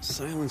the wheel,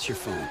 silence your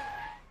phone.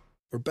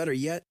 Or better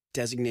yet,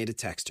 designate a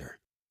texter.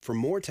 For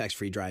more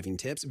text-free driving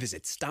tips,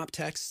 visit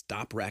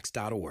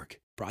stoptextstoprex.org.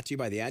 Brought to you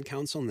by the Ad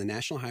Council and the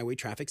National Highway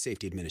Traffic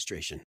Safety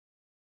Administration.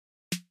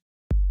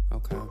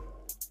 Okay.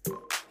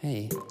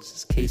 Hey, this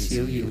is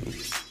KCOU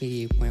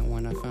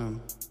 88.1 FM.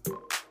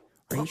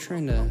 Are you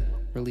trying to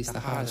release the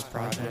hottest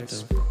project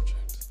of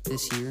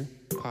this year,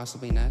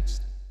 possibly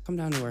next? Come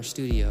down to our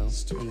studio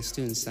in the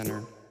Student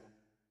Center,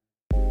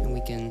 and we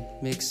can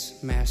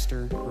mix,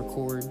 master,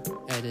 record,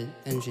 edit,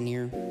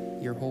 engineer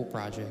your whole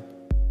project,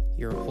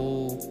 your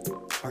whole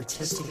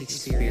artistic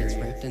experience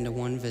wrapped into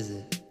one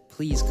visit.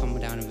 Please come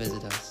down and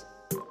visit us.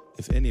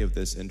 If any of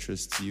this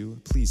interests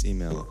you, please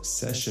email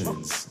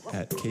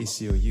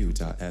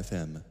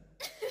sessions@kcou.fm.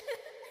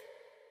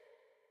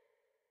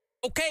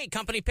 Okay,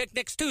 company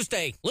picnics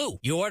Tuesday. Lou,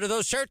 you order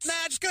those shirts? Nah,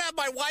 just gonna have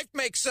my wife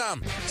make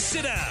some.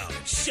 Sit down.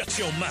 Shut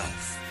your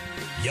mouth.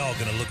 Y'all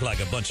gonna look like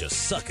a bunch of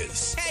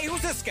suckers. Hey,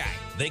 who's this guy?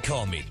 They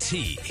call me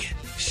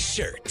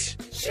T-Shirt.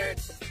 Shirt.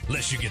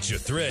 Unless you get your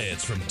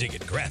threads from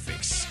Diggit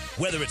Graphics.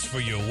 Whether it's for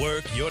your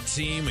work, your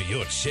team, or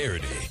your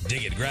charity,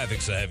 Diggit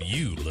Graphics will have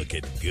you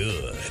looking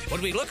good.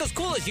 Would we look as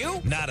cool as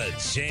you? Not a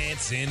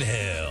chance in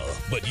hell.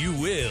 But you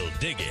will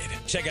dig it.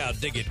 Check out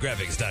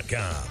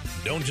digitgraphics.com.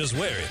 Don't just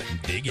wear it,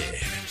 dig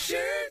it.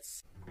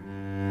 Shirts.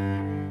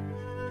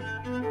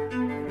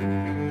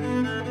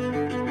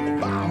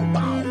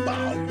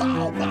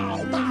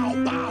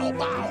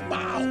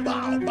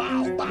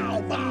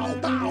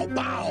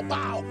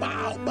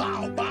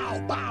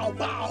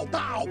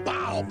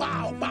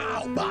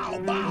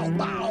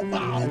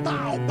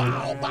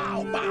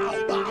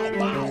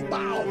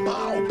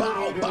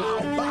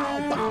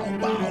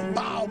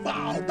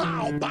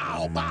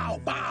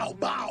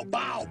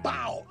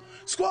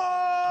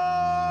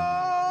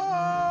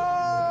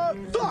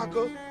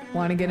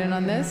 Want to get in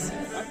on this?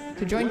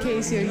 To join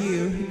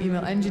KCOU,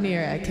 email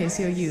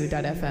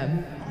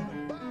engineer@kcou.fm.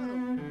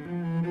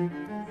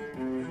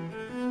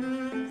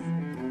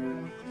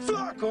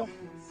 Flocka.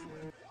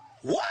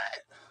 What?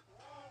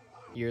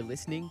 You're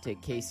listening to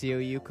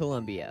KCOU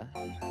Columbia.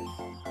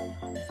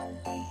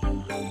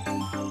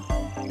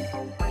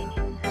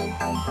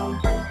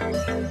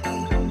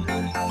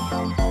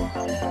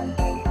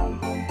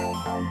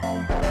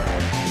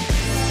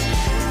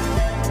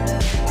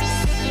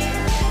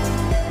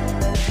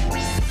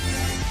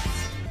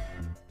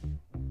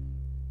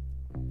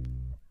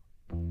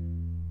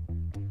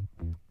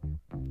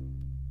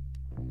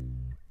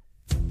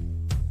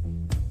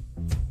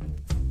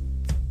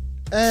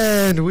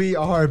 And we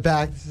are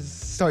back. This is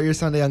Start Your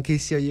Sunday on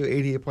KCOU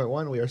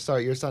 88.1. We are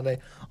Start Your Sunday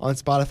on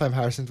Spotify. I'm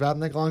Harrison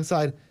Vapnik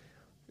alongside.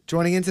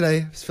 Joining in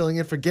today, filling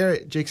in for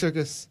Garrett, Jake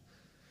Circus,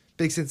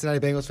 big Cincinnati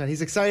Bengals fan.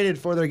 He's excited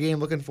for their game,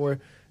 looking for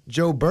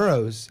Joe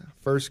Burrow's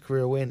first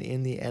career win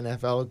in the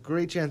NFL.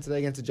 Great chance today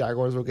against the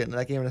Jaguars. We'll get into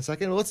that game in a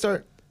second. But let's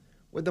start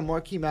with the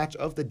marquee match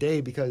of the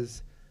day,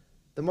 because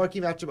the marquee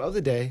matchup of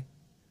the day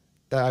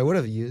that I would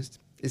have used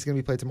is going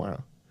to be played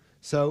tomorrow.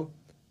 So,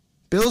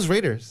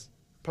 Bills-Raiders.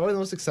 Probably the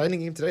most exciting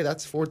game today.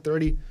 That's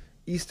 4:30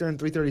 Eastern,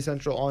 3:30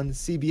 Central on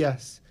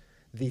CBS.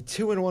 The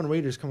 2-1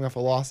 Raiders coming off a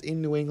loss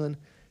in New England,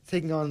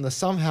 taking on the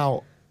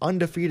somehow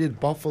undefeated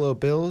Buffalo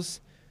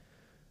Bills,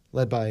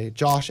 led by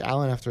Josh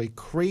Allen after a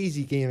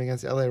crazy game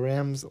against LA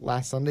Rams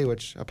last Sunday,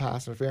 which a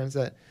pass interference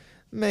that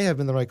may have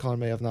been the right call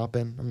and may have not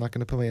been. I'm not going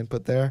to put my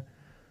input there.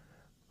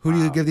 Who do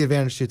you give the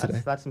advantage to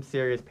today? That's some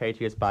serious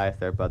Patriots bias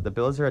there, but the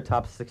Bills are a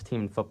top 6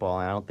 team in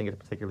football, and I don't think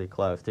it's particularly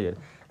close, dude.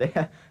 They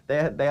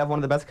have one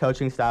of the best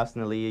coaching staffs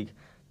in the league.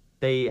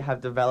 They have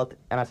developed,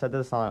 and I said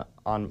this on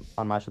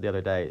my show the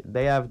other day,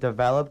 they have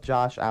developed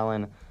Josh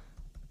Allen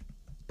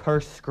per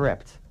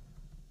script.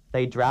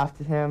 They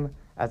drafted him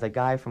as a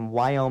guy from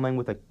Wyoming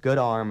with a good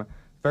arm.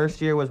 First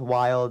year was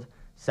wild.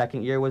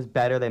 Second year was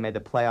better. They made the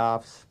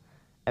playoffs.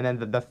 And then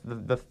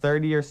the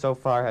third year so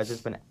far has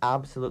just been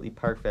absolutely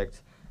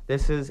perfect.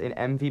 This is an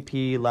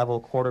MVP-level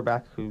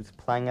quarterback who's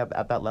playing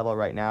at that level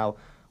right now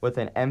with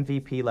an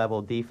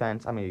MVP-level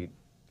defense. I mean,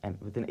 and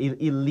with an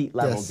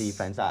elite-level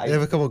defense. They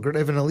have they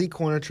have an elite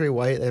corner, Trey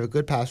White. They have a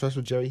good pass rush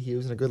with Jerry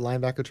Hughes and a good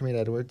linebacker, Tremaine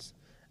Edwards.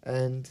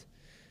 And,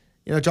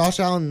 Josh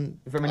Allen.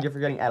 You're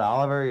forgetting Ed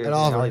Oliver. Ed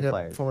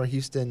Oliver, former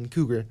Houston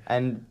Cougar.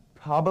 And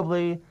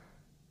probably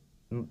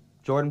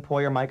Jordan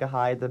Poyer, Micah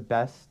Hyde, the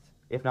best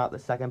if not the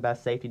second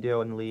best safety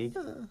duo in the league.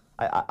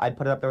 I'd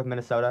put it up there with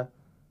Minnesota.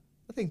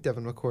 I think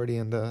Devin McCourty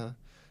and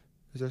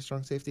who's our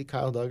strong safety?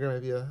 Kyle Duggar,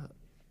 maybe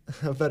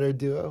a better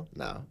duo.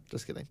 No,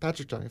 just kidding.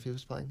 Patrick Chung if he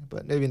was playing,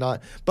 but maybe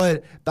not.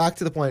 But back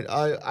to the point.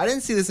 I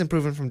didn't see this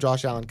improvement from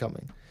Josh Allen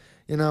coming.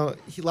 You know,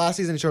 last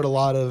season showed a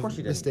lot of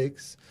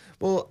mistakes.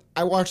 Well,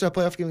 I watched that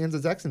playoff game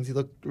against the Texans. He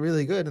looked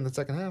really good in the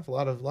second half. A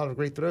lot of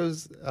great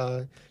throws.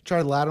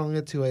 Tried lateraling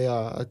it to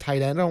a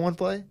tight end on one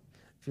play,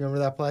 if you remember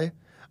that play.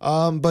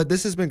 But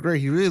this has been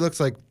great. He really looks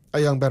like a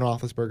young Ben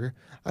Roethlisberger.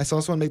 I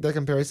saw someone make that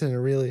comparison,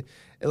 and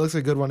it looks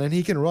like a good one. And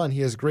he can run.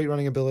 He has great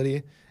running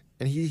ability,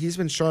 and he's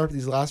been sharp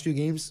these last few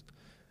games.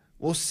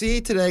 We'll see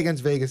today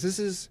against Vegas.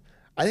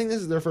 I think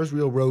this is their first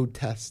real road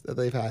test that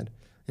they've had.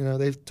 You know,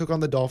 they've took on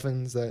the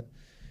Dolphins that,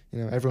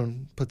 you know,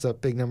 everyone puts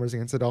up big numbers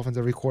against the Dolphins.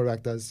 Every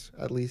quarterback does,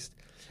 at least.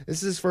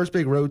 This is his first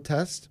big road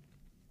test.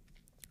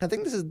 I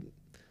think is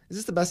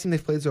this the best team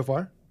they've played so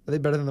far? Are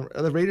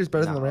the Raiders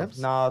better than the Rams?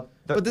 No.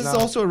 But this is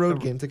also a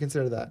road game to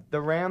consider that.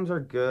 The Rams are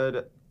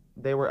good.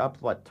 They were up,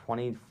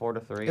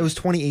 24-3? It was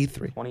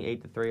 28-3.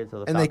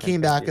 28-3. And they came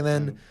back, and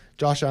then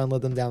Josh Allen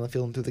led them down the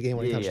field into the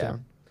game-winning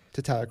touchdown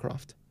to Tyler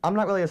Kroft. I'm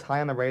not really as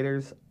high on the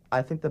Raiders.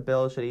 I think the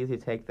Bills should easily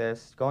take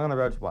this. Going on the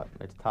road is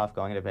it's tough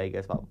going into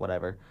Vegas, but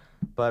whatever.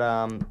 But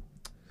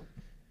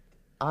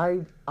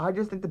I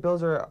just think the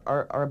Bills are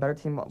a better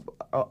team,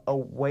 a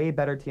way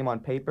better team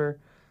on paper.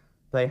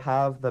 They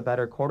have the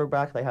better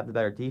quarterback. They have the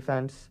better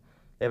defense.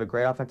 They have a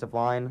great offensive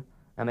line,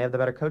 and they have the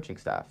better coaching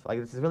staff. Like,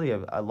 this is really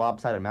a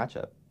lopsided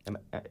matchup, in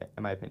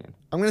my opinion.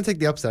 I'm going to take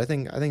the upset. I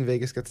think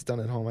Vegas gets it done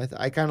at home.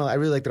 I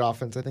really like their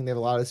offense. I think they have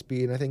a lot of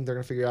speed, and I think they're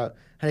going to figure out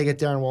how to get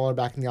Darren Waller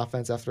back in the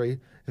offense after a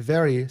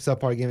very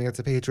subpar game against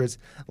the Patriots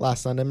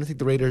last Sunday. I'm going to take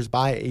the Raiders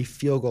by a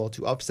field goal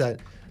to upset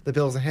the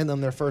Bills and hand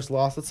them their first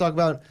loss. Let's talk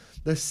about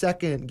the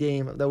second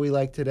game that we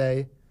like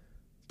today.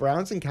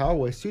 Browns and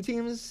Cowboys. Two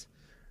teams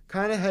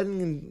kind of heading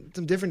in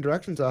some different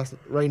directions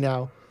right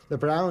now. The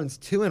Browns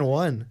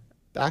 2-1,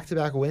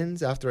 back-to-back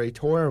wins after a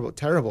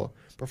terrible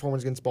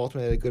performance against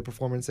Baltimore. They had a good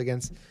performance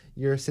against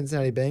your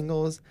Cincinnati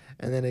Bengals,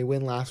 and then a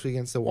win last week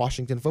against the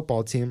Washington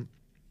football team.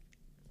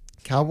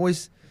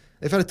 Cowboys,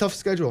 they've had a tough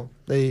schedule.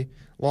 They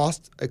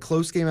lost a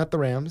close game at the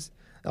Rams,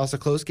 they lost a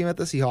close game at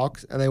the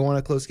Seahawks, and they won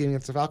a close game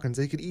against the Falcons.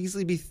 They could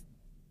easily be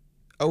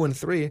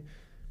 0-3,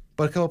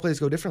 but a couple plays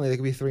go differently. They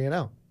could be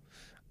 3-0.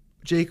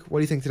 Jake, what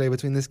do you think today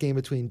between this game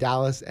between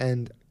Dallas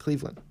and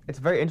Cleveland? It's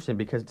very interesting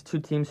because it's two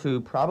teams who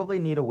probably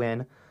need a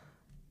win,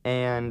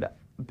 and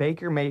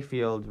Baker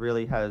Mayfield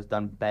really has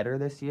done better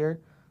this year,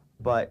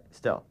 but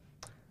still.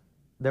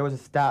 There was a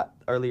stat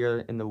earlier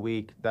in the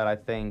week that I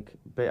think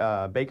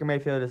Baker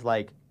Mayfield is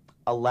like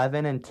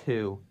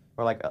 11-2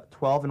 or like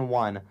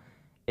 12-1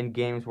 in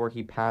games where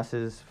he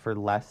passes for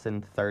less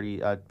than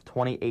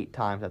 28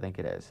 times, I think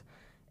it is.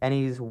 And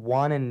he's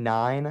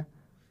 1-9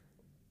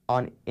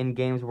 in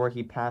games where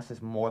he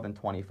passes more than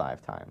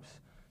 25 times.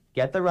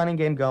 Get the running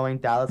game going.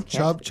 Dallas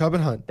can't Chubb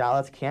and Hunt.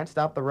 Dallas can't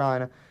stop the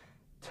run.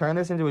 Turn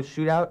this into a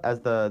shootout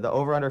as the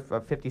over-under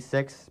of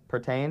 56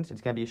 pertains.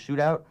 It's going to be a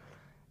shootout.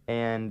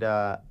 And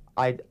I'll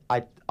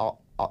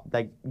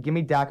give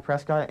me Dak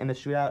Prescott in the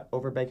shootout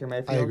over Baker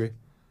Mayfield. I agree.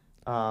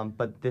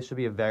 But this should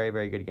be a very,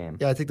 very good game.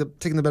 Yeah,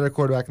 taking the better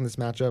quarterback in this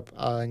matchup.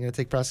 I'm going to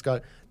take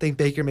Prescott. I think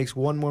Baker makes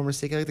one more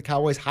mistake. I think the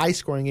Cowboys'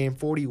 high-scoring game,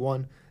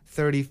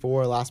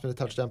 41-34, last-minute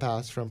touchdown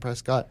pass from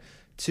Prescott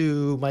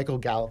to Michael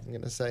Gallup, I'm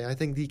going to say. I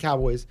think the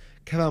Cowboys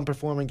come out and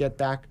perform and get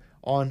back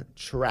on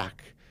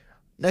track.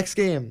 Next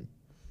game,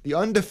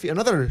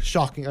 another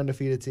shocking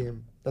undefeated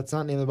team that's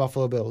not named the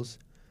Buffalo Bills.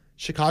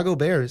 Chicago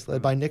Bears,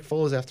 led by Nick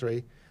Foles after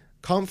a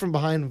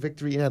come-from-behind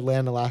victory in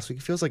Atlanta last week.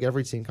 It feels like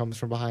every team comes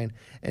from behind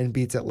and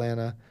beats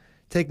Atlanta.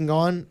 Taking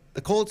on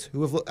the Colts,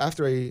 who have,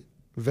 after a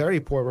very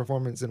poor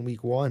performance in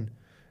Week 1,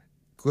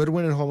 good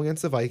win at home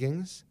against the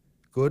Vikings,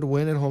 good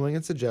win at home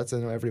against the Jets. I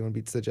know everyone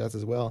beats the Jets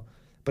as well.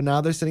 But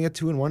now they're sitting at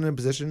 2-1 in a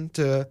position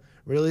to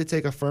really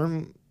take a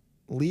firm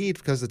lead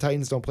because the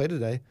Titans don't play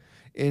today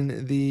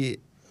in the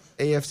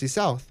AFC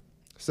South.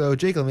 So,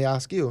 Jake, let me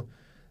ask you,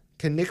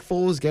 can Nick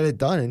Foles get it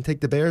done and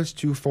take the Bears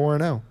to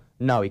 4-0?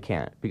 No, he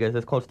can't, because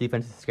this Colts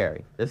defense is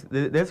scary.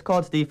 This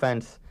Colts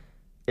defense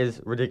is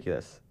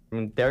ridiculous. I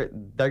mean, they're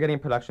getting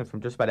production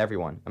from just about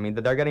everyone. I mean,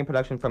 they're getting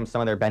production from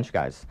some of their bench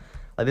guys.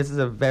 Like, this is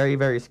a very,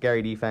 very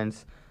scary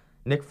defense.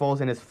 Nick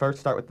Foles in his first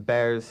start with the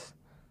Bears,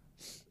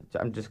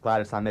 I'm just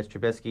glad it's not Mitch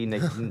Trubisky.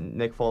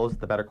 Nick Foles,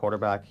 the better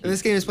quarterback. And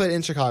this game is played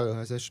in Chicago,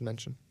 as I should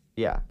mention.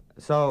 Yeah.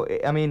 So,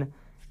 I mean,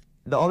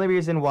 the only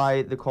reason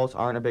why the Colts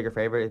aren't a bigger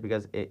favorite is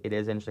because it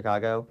is in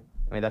Chicago.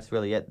 I mean, that's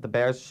really it. The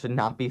Bears should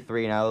not be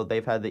 3-0.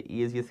 They've had the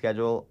easiest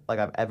schedule like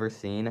I've ever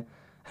seen.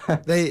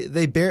 They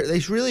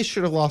really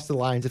should have lost the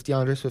Lions if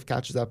DeAndre Swift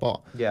catches that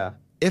ball. Yeah.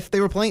 If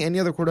they were playing any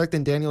other quarterback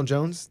than Daniel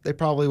Jones, they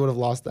probably would have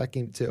lost that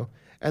game too.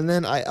 And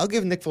then I'll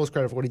give Nick Foles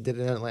credit for what he did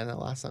in Atlanta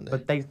last Sunday.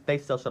 But they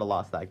still should have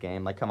lost that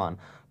game. Like, come on.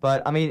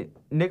 But I mean,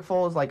 Nick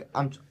Foles, like,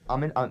 I'm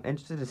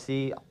interested to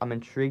see. I'm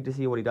intrigued to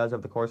see what he does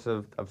over the course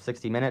of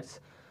 60 minutes.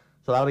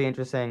 So that'll be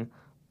interesting.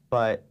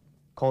 But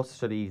Colts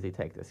should easily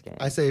take this game.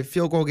 I say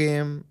field goal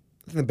game.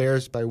 think the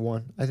Bears by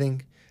 1. I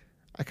think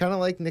I kind of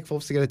like Nick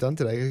Foles to get it done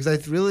today because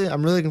I'm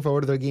really looking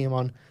forward to their game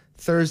on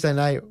Thursday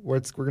night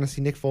where we're going to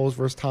see Nick Foles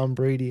versus Tom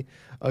Brady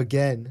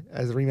again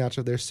as a rematch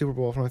of their Super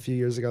Bowl from a few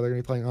years ago. They're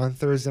going to be playing on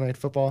Thursday Night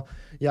Football.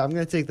 Yeah, I'm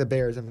going to take the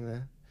Bears. I'm going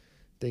to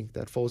think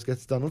that Foles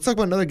gets done. Let's talk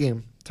about another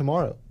game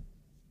tomorrow.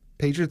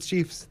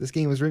 Patriots-Chiefs. This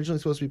game was originally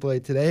supposed to be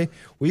played today.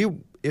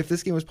 If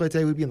this game was played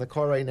today, we'd be in the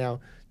car right now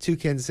to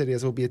Kansas City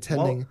as we'll be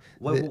attending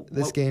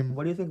this game.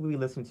 What do you think we'll be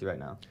listening to right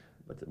now?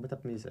 What type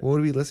of music? What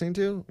are we listening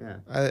to?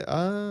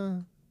 Yeah.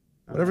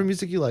 Whatever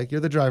music you like.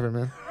 You're the driver,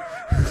 man.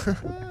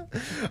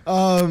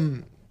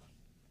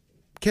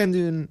 Cam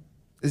Newton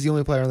is the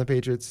only player on the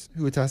Patriots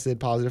who tested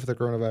positive for the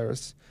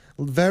coronavirus.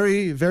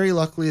 Very, very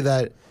luckily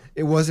that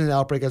it wasn't an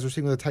outbreak as we're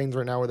seeing with the Titans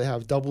right now where they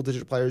have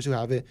double-digit players who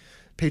have it.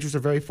 Patriots are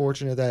very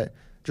fortunate that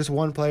just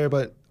one player,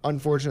 but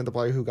unfortunate the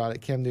player who got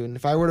it, Cam Newton.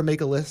 If I were to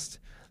make a list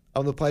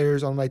of the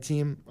players on my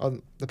team,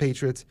 on the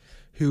Patriots,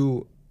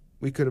 who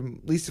we could at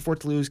least afford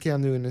to lose,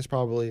 Cam Newton is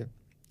probably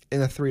in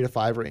the 3 to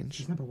 5 range.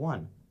 He's number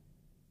 1.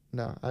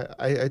 No,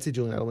 I'd say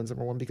Julian Edelman's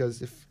number 1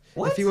 because if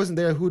he wasn't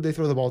there, who'd they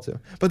throw the ball to?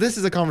 But this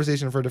is a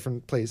conversation for a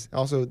different place.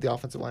 Also, the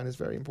offensive line is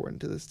very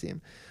important to this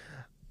team.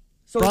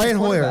 So Brian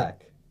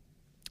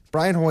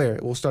Hoyer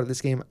will start this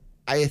game,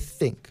 I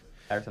think.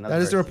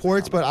 That is the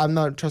reports, but I'm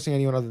not trusting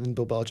anyone other than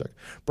Bill Belichick.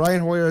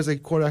 Brian Hoyer is a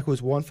quarterback who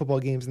has won football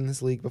games in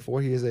this league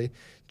before. He is a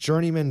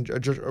journeyman,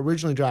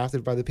 originally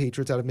drafted by the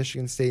Patriots out of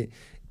Michigan State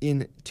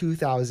in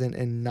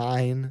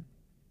 2009.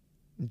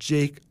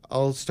 Jake,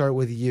 I'll start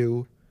with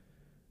you.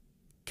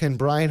 Can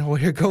Brian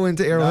Hoyer go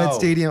into Arrowhead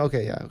Stadium?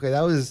 Okay, yeah. Okay,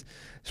 it's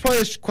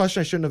probably a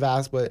question I shouldn't have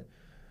asked, but...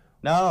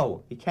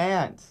 No, he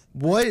can't.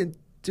 What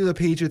do the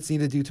Patriots need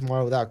to do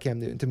tomorrow without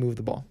Cam Newton to move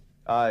the ball?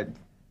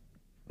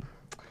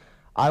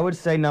 I would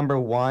say number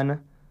 1,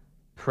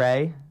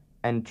 pray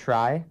and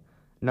try.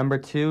 Number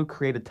 2,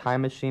 create a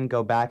time machine,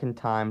 go back in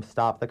time,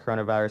 stop the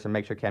coronavirus, and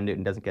make sure Cam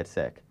Newton doesn't get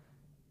sick.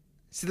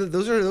 See,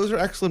 those are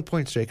excellent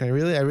points, Jake. And I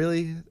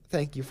really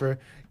thank you for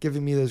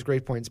giving me those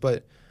great points.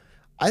 But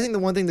I think the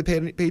one thing the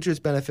Patriots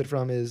benefit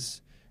from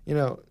is,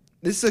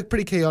 this is a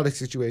pretty chaotic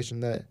situation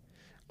that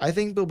I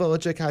think Bill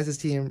Belichick has his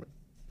team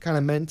kind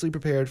of mentally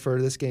prepared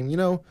for this game.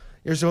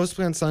 You're supposed to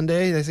play on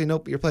Sunday. They say,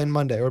 nope, you're playing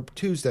Monday or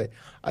Tuesday.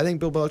 I think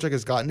Bill Belichick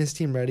has gotten his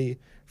team ready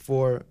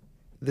for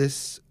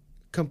this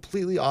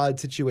completely odd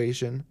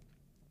situation.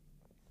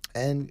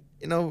 And,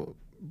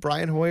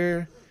 Brian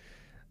Hoyer,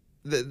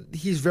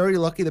 he's very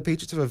lucky. The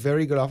Patriots have a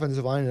very good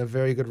offensive line and a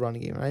very good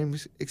running game. I'm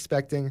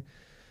expecting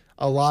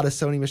a lot of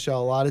Sony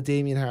Michel, a lot of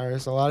Damian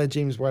Harris, a lot of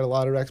James White, a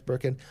lot of Rex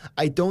Burkhead.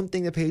 I don't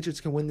think the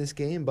Patriots can win this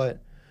game,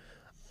 but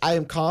I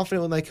am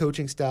confident with my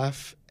coaching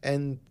staff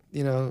and,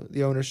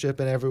 the ownership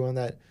and everyone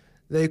that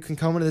they can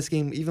come into this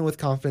game even with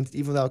confidence,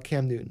 even without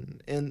Cam Newton.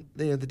 And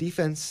the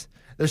defense,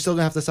 they're still going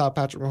to have to stop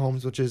Patrick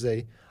Mahomes, which is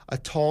a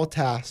tall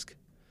task.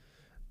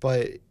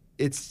 But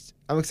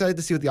I'm excited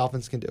to see what the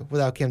offense can do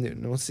without Cam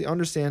Newton.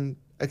 And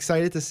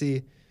excited to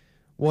see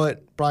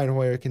what Brian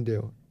Hoyer can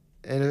do.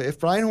 And if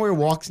Brian Hoyer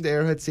walks into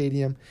Arrowhead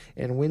Stadium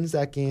and wins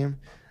that game,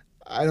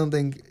 I don't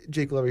think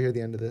Jake will ever hear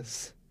the end of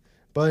this.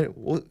 But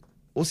we'll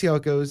see how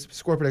it goes.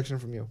 Score prediction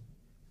from you.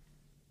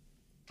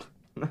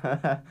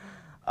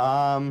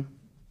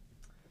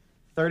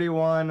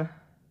 31-17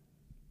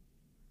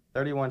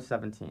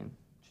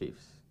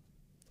 Chiefs.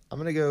 I'm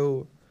going to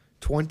go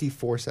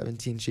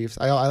 24-17 Chiefs.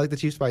 I like the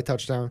Chiefs by a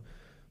touchdown,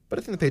 but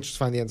I think the Patriots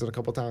find the end zone a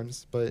couple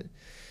times. But,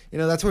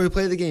 that's where we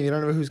play the game. You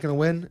don't know who's going to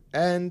win.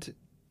 And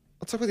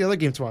let's talk about the other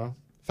game tomorrow.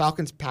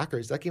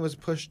 Falcons-Packers. That game was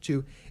pushed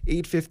to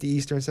 8:50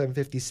 Eastern,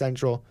 7:50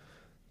 Central.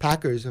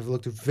 Packers have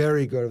looked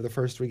very good over the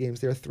first 3 games.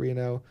 They're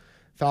 3-0.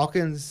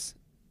 Falcons,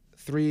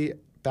 3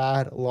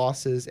 bad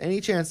losses. Any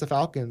chance the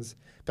Falcons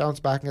bounce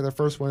back and get their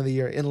first win of the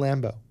year in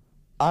Lambeau?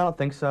 I don't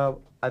think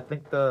so. I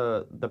think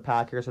the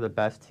Packers are the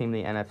best team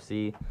in the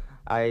NFC.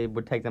 I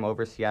would take them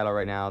over Seattle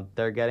right now.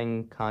 They're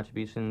getting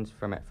contributions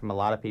from a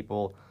lot of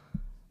people.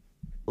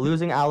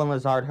 Losing Allen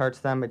Lazard hurts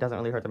them. It doesn't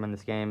really hurt them in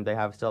this game. They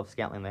still have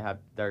Scantling. I think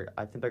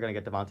they're going to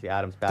get Devontae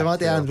Adams back.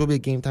 Devontae Adams will be a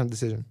game time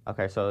decision.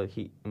 Okay, so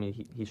he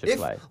should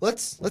play.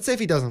 Let's say if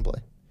he doesn't play.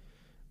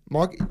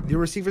 Your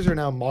receivers are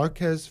now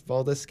Marquez,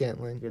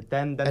 Valdez-Scantling. Yeah,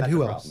 then and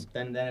who else?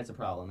 Then it's a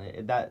problem.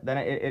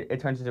 It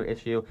turns into an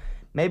issue.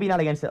 Maybe not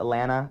against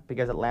Atlanta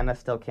because Atlanta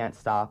still can't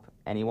stop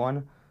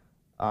anyone.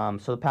 So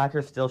the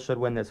Packers still should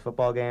win this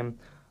football game,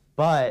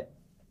 but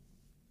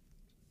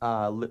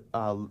in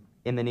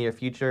the near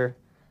future,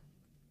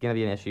 gonna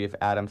be an issue if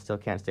Adams still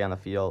can't stay on the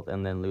field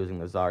and then losing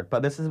Lazard.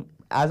 But this is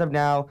as of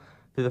now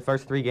through the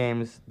first 3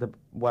 games,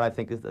 what I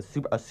think is a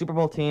Super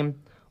Bowl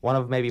team. One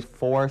of maybe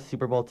 4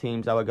 Super Bowl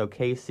teams. I would go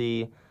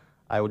KC.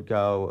 I would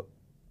go.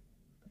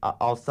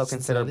 I'll still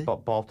consider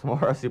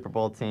Baltimore a Super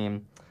Bowl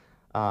team.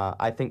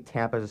 I think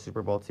Tampa is a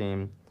Super Bowl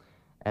team,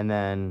 and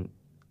then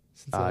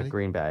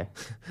Green Bay.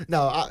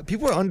 No,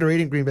 people are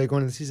underrating Green Bay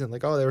going into the season.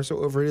 Like, they were so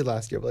overrated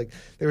last year, but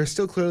they were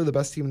still clearly the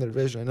best team in the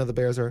division. I know the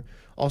Bears are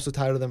also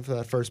tied with them for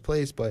that first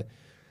place, but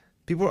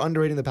people are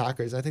underrating the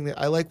Packers. I think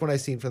I like what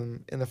I've seen from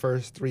them in the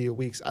first 3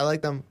 weeks. I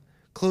like them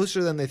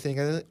closer than they think.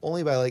 I think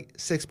only by like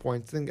 6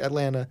 points. I think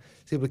Atlanta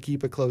is able to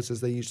keep it close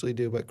as they usually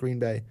do, but Green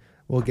Bay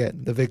will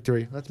get the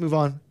victory. Let's move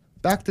on.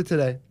 Back to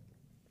today.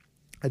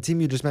 A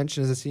team you just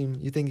mentioned is a team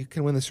you think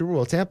can win the Super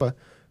Bowl. Tampa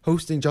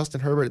hosting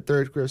Justin Herbert,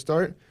 third career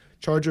start.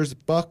 Chargers,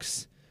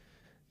 Bucks.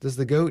 Does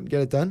the GOAT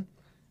get it done?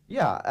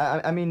 Yeah,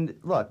 I mean,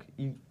 look,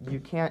 you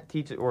can't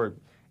teach it, or it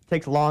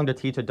takes long to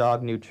teach a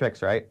dog new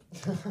tricks, right?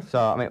 So,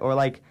 I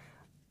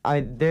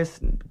mean, this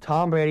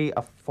Tom Brady,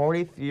 a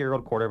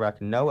 43-year-old quarterback,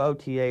 no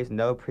OTAs,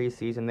 no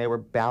preseason. They were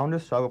bound to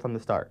struggle from the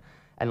start.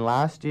 And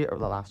last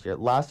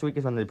week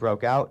is when they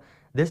broke out.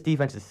 This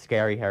defense is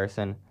scary,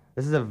 Harrison.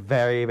 This is a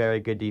very, very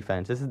good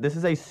defense. This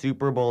is a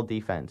Super Bowl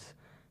defense.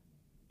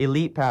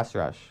 Elite pass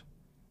rush,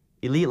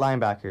 elite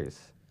linebackers,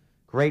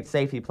 great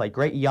safety play,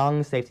 great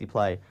young safety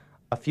play,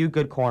 a few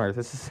good corners.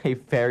 This is a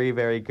very,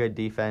 very good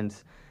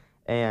defense.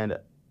 And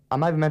I'm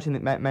not even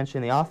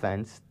mentioning the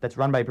offense that's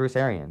run by Bruce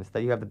Arians,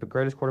 that you have the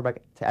greatest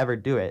quarterback to ever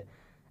do it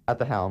at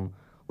the helm,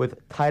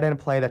 with tight end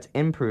play that's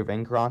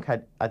improving. Gronk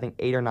had, I think,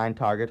 8 or 9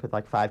 targets with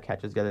like 5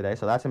 catches the other day,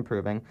 so that's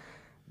improving.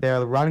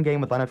 Their run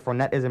game with Leonard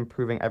Fournette is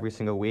improving every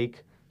single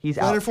week.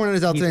 Leonard Fournette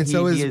is out today, and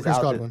so is Chris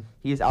Godwin.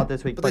 He is out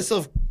this week. But they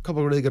still have a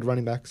couple of really good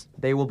running backs.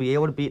 They will be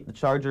able to beat the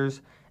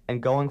Chargers,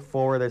 and going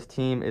forward, this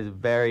team is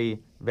very,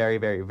 very,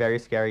 very, very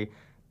scary.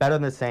 Better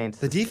than the Saints.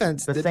 The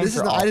defense. The Saints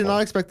are awful. I did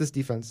not expect this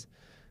defense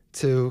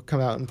to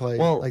come out and play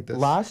like this.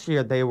 Last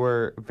year they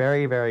were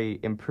very, very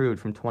improved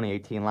from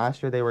 2018.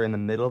 Last year they were in the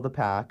middle of the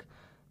pack.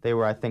 They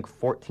were, I think,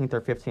 14th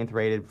or 15th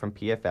rated from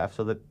PFF,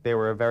 so that they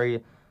were a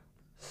very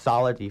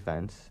solid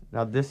defense.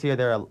 Now this year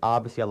they're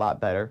obviously a lot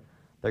better.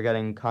 They're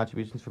getting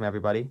contributions from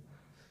everybody,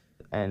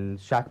 and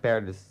Shaq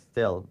Barrett he's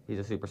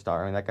a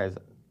superstar. I mean, that guy's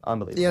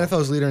unbelievable. The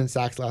NFL's leader in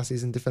sacks last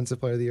season, Defensive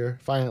Player of the Year,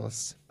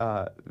 finalists.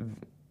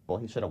 Well,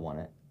 he should have won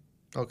it.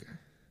 Okay.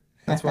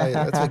 That's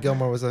why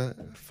Gilmore was a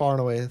far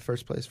and away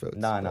first place vote.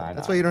 No.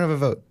 That's why you don't have a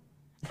vote.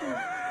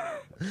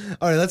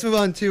 All right, let's move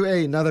on to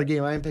another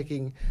game. I'm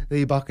picking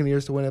the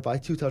Buccaneers to win it by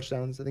 2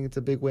 touchdowns. I think it's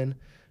a big win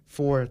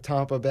for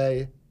Tampa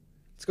Bay.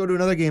 Let's go to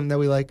another game that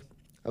we like.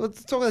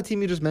 Let's talk about the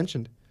team you just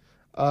mentioned.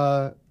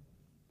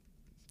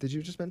 Did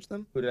you just mention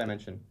them? Who did I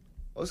mention?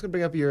 I was going to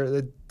bring up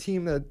the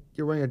team that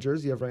you're wearing a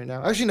jersey of right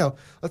now. Actually, no.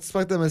 Let's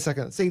talk them in a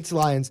second.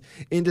 Saints-Lions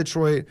in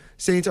Detroit.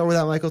 Saints are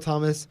without Michael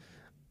Thomas.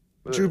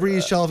 Drew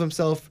Brees, shell of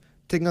himself,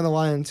 taking on the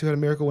Lions, who had a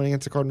miracle winning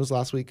against the Cardinals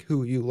last week.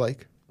 Who you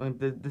like? I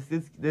mean,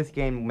 this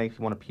game makes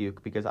me want to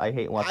puke because I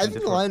hate watching. I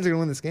think the Lions are going to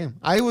win this game.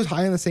 I was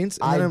high on the Saints,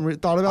 and then I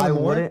thought about it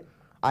more.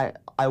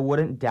 I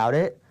wouldn't doubt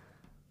it,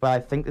 but I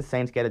think the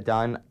Saints get it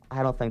done.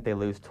 I don't think they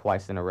lose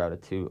twice in a row to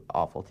 2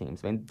 awful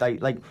teams. I mean,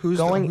 who's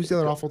the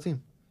other awful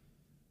team?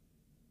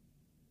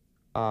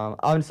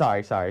 I'm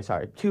sorry.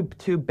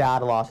 2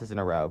 bad losses in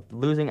a row.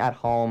 Losing at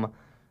home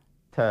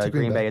to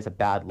Green Bay is a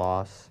bad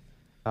loss.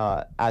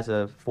 As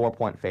a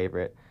 4-point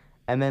favorite,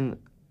 and then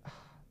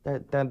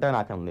they're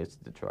not going to lose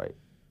to Detroit.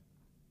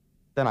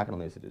 They're not going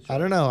to lose to Detroit. I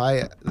don't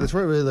know.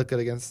 Detroit really looked good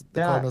against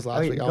the Cardinals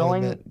last week.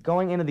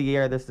 Going into the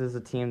year, this is a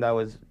team that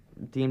was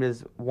deemed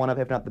as one of,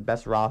 if not the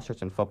best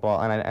rosters in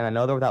football, and I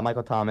know they're without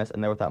Michael Thomas,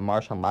 and they're without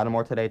Marshawn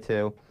Lattimore today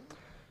too.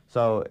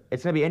 So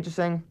it's going to be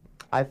interesting,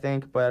 I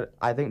think, but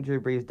I think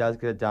Drew Brees does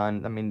get it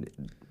done. I mean,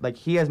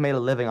 he has made a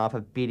living off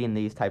of beating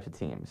these types of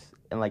teams,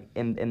 and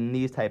in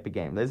these type of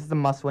games. This is a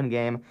must-win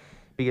game.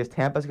 Because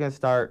Tampa's going to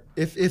start.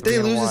 If they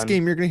lose this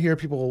game, you're going to hear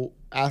people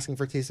asking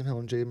for Taysom Hill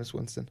and Jameis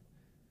Winston.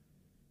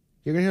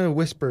 You're going to hear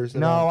whispers.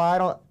 No, I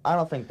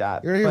don't think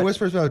that. You're going to hear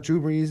whispers about Drew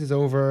Brees is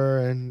over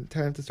and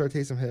time to start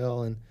Taysom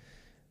Hill, and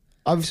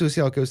obviously we'll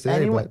see how it goes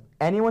today.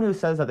 Anyone who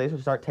says that they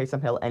should start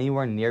Taysom Hill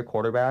anywhere near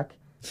quarterback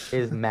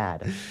is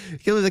mad. You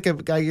can't believe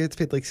a guy gets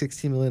paid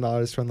 $16 million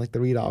to run the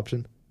read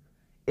option.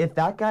 If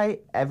that guy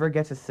ever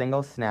gets a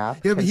single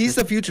snap, yeah, but he's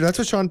the future. That's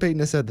what Sean Payton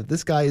has said. That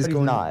this guy is going.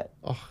 He's not.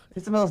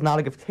 Taysom Hill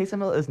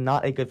is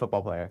not a good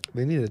football player.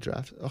 They need a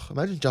draft.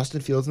 Imagine Justin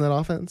Fields in that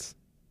offense.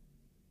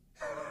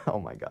 Oh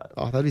my God.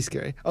 Oh, that'd be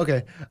scary.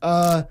 Okay.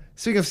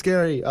 Speaking of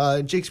scary,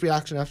 Jake's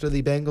reaction after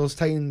the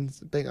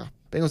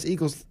Bengals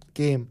Eagles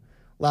game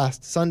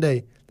last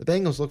Sunday. The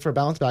Bengals look for a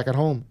bounce back at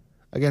home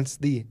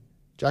against the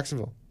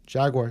Jacksonville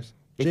Jaguars.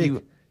 Jake,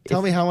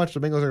 tell me how much the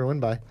Bengals are going to win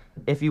by.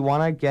 If you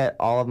want to get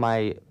all of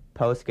my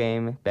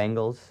post-game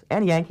Bengals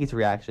and Yankees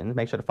reactions,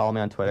 make sure to follow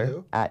me on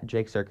Twitter at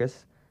Jake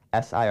Circus,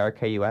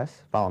 SIRKUS.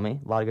 Follow me.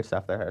 A lot of good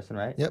stuff there, Harrison,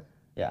 right? Yep.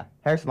 Yeah.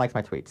 Harrison likes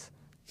my tweets.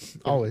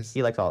 Always.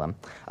 He likes all of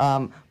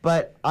them.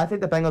 But I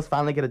think the Bengals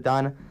finally get it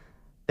done.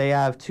 They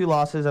have 2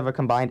 losses of a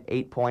combined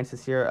 8 points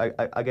this year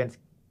against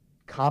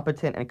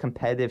competent and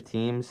competitive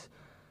teams.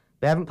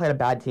 They haven't played a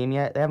bad team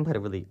yet. They haven't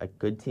played a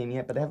good team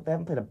yet, but they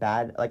haven't played a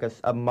bad,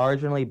 a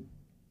marginally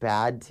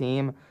bad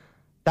team.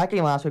 That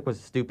game last week was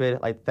stupid.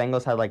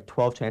 Bengals had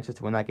 12 chances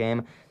to win that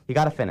game. You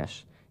got to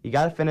finish.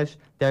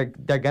 They're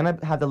gonna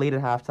have the lead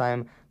at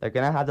halftime. They're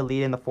gonna have the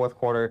lead in the fourth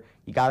quarter.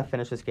 You got to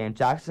finish this game. Which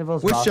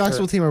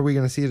Jacksonville team are we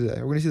gonna see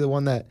today? We're gonna see the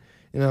one that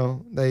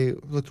they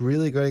looked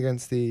really good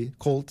against the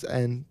Colts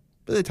and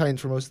the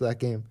Titans for most of that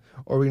game,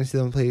 or are we gonna see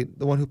them play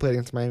the one who played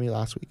against Miami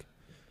last week?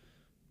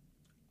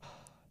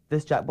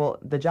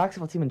 the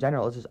Jacksonville team in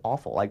general is just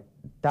awful. Like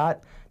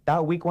that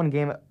week 1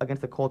 game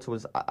against the Colts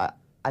was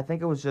I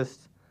think it was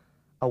just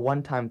a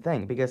one-time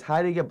thing because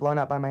how did he get blown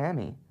out by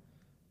Miami?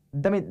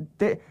 I mean,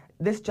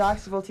 this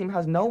Jacksonville team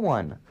has no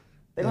one.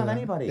 They don't have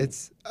anybody.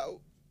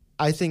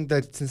 I think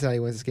that Cincinnati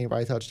wins this game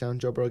by a touchdown.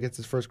 Joe Burrow gets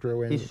his first career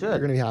win. He should. They're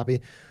going to be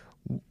happy.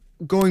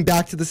 Going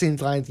back to the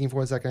Saints-Lions game for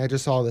 1 second, I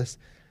just saw this.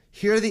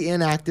 Here are the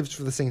inactives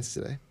for the Saints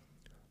today.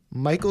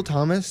 Michael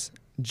Thomas,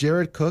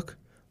 Jared Cook,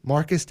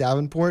 Marcus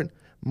Davenport,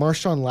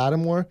 Marshawn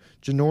Lattimore,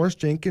 Janoris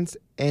Jenkins,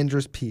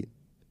 Andrus Peat.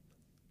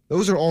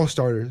 Those are all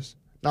starters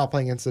not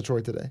playing against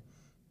Detroit today.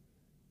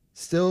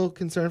 Still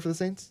concerned for the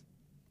Saints?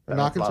 Or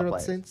not concerned about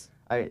the Saints?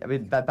 I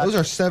mean, those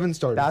are 7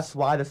 starters. That's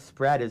why the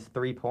spread is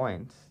 3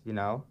 points, you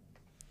know?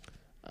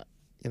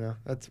 We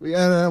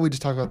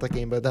just talked about that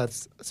game, but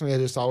that's something I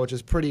just saw, which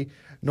is pretty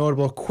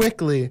notable.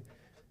 Quickly,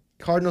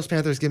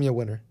 Cardinals-Panthers, give me a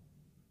winner.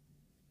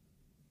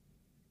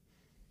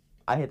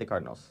 I hate the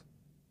Cardinals.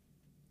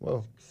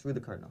 Whoa. Screw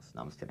the Cardinals.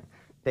 No, I'm just kidding.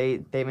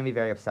 They made me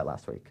very upset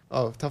last week.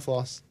 Oh, tough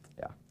loss.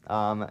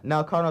 Yeah.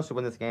 No, Cardinals should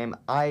win this game.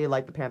 I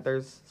like the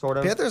Panthers, sort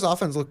of. Panthers'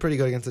 offense looked pretty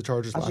good against the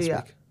Chargers last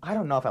week. I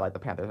don't know if I like the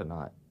Panthers or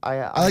not.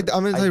 I'm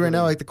going to tell you right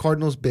now, I like the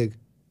Cardinals big.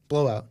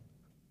 Blowout.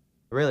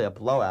 Really, a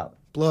blowout?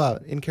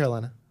 Blowout in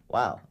Carolina.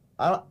 Wow.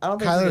 I don't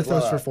think Kyler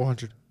throws for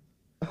 400.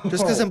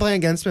 Just because I'm playing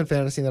against him in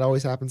fantasy, that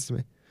always happens to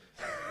me.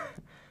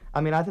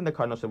 I mean, I think the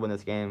Cardinals should win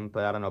this game,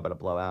 but I don't know about a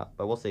blowout.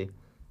 But we'll see.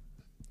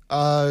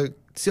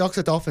 Seahawks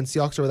at Dolphins.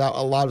 Seahawks are without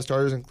a lot of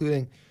starters,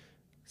 including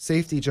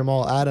safety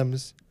Jamal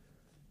Adams.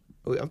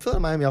 I'm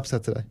feeling Miami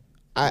upset today.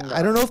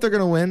 I don't know if they're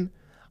going to win.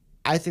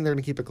 I think they're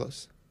going to keep it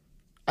close.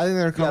 I think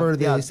they're going to cover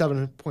the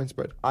 7-point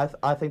spread.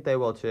 I think they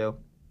will, too.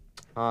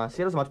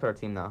 Seattle's a much better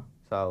team, though.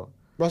 So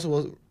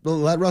Russell will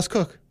let Russ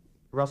cook.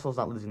 Russell's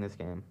not losing this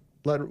game.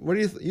 What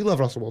do you love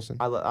Russell Wilson?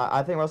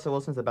 I think Russell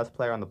Wilson's the best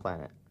player on the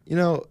planet. You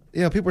know,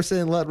 people are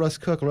saying let Russ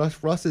cook.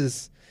 Russ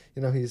is,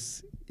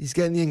 he's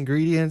getting the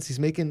ingredients. He's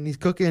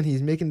cooking.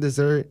 He's making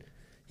dessert.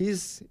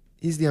 He's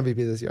the MVP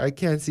this year. I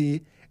can't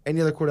see any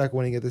other quarterback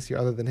winning it this year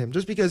other than him.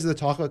 Just because of the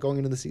talk about going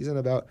into the season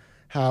about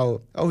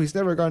how he's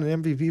never gotten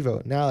an MVP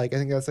vote. Now, I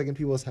think that's in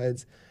people's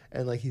heads,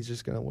 and he's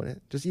just gonna win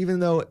it. Just even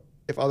though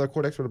if other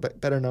quarterbacks were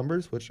better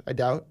numbers, which I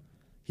doubt,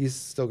 he's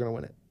still gonna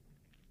win it.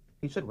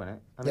 He should win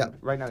it. I mean,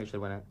 right now he should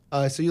win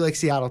it. So you like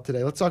Seattle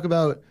today. Let's talk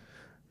about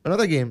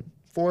another game.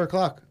 4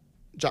 o'clock.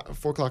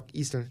 4 o'clock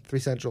Eastern, 3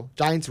 Central.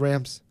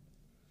 Giants-Rams.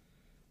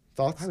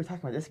 Thoughts? Why are we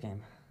talking about this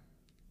game?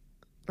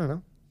 I don't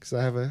know. Because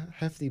I have a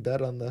hefty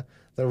bet on the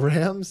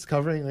Rams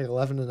covering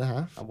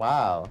 11.5.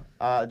 Wow.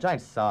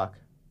 Giants suck.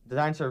 The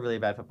Giants are a really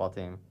bad football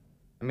team.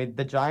 I mean,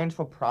 the Giants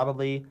will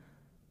probably...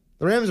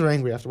 The Rams are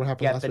angry after what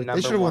happened last week.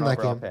 They should have won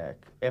that game.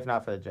 Pick, if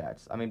not for the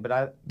Jets. I mean,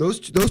 but Those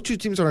two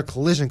teams are on a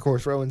collision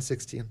course for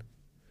 0-16.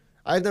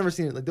 I've never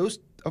seen it. Those...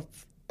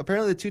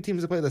 apparently the two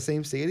teams that play at the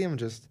same stadium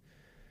just...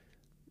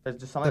 There's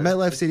just something... The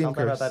MetLife Stadium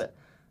something curse. About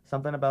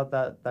something about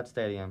that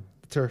stadium.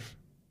 The turf.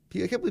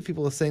 I can't believe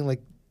people are saying,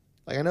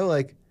 I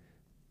know,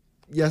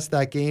 yes,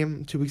 that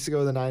game 2 weeks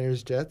ago, the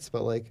Niners-Jets,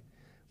 but,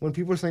 when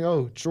people are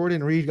saying,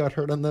 Jordan Reed got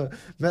hurt on the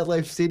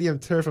MetLife Stadium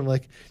turf, I'm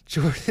like,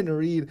 Jordan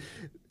Reed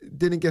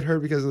didn't get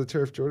hurt because of the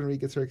turf. Jordan Reed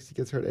gets hurt because he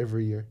gets hurt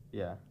every year.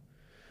 Yeah.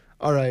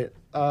 All right.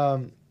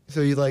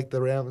 So you like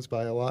the Rams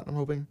by a lot, I'm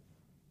hoping?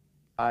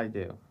 I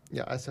do.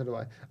 Yeah, so do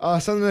I.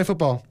 Sunday Night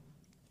Football.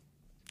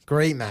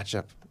 Great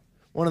matchup.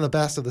 One of the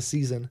best of the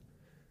season.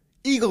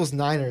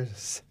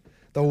 Eagles-Niners.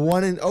 The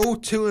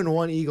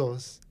 2-1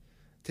 Eagles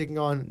taking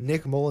on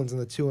Nick Mullins and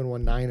the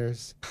 2-1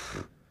 Niners.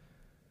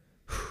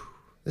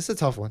 This is a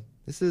tough one.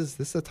 This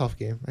is a tough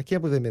game. I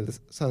can't believe they made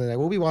this Sunday night.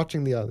 We'll be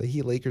watching the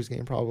Heat-Lakers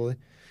game probably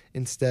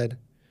instead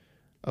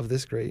of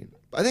this great.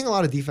 I think a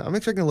lot of defense. I'm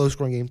expecting a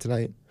low-scoring game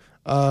tonight.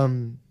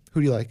 Who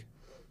do you like?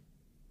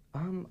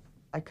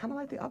 I kind of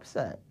like the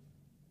upset.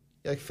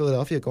 You like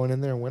Philadelphia going in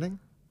there and winning?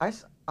 I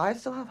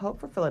still have hope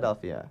for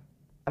Philadelphia.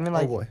 I mean,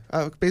 oh boy,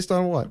 based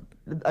on what?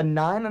 A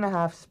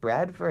 9.5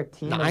 spread for a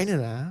team.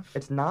 9.5.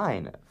 It's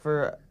 9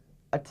 for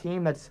a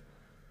team that's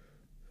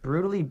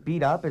brutally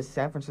beat up as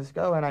San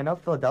Francisco, and I know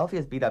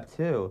Philadelphia's beat up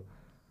too.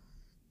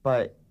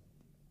 But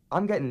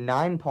I'm getting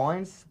 9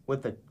 points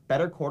with a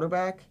better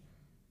quarterback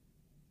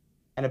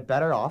and a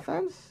better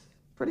offense,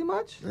 pretty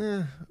much.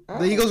 The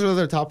Eagles are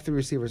their top 3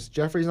 receivers.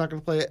 Jeffrey's not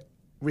going to play.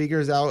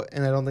 Rieger's out,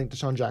 and I don't think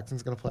Deshaun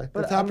Jackson's going to play.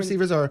 But the top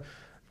receivers are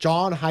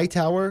John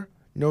Hightower,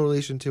 no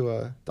relation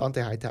to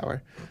Dante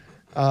Hightower.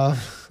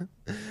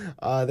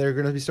 They're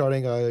going to be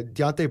starting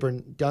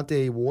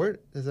Deontay Ward.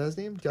 Is that his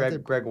name?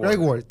 Greg Ward. Greg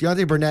Ward.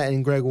 Deontay Burnett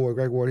and Greg Ward.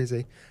 Greg Ward is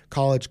a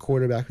college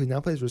quarterback who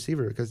now plays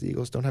receiver because the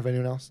Eagles don't have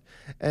anyone else.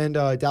 And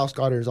Dallas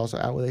Goedert is also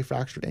out with a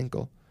fractured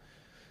ankle.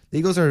 The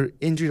Eagles are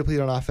injury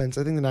depleted on offense.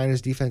 I think the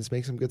Niners defense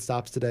makes some good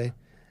stops today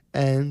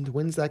and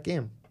wins that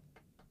game.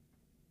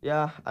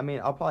 Yeah, I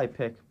mean, I'll probably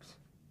pick.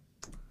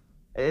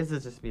 This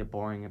is just be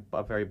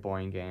a very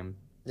boring game.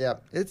 Yeah,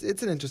 it's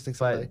an interesting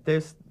Sunday.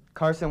 But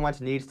Carson Wentz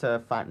needs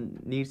to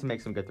make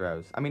some good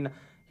throws. I mean,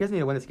 he doesn't need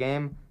to win this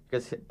game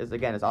because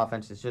his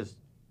offense is just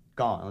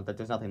gone.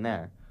 There's nothing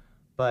there.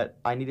 but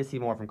I need to see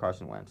more from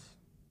Carson Wentz.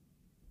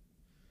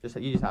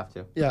 You just have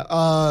to.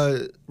 Yeah.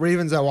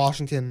 Ravens at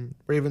Washington.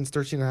 Ravens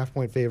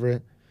 13.5-point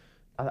favorite.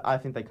 I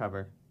think they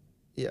cover.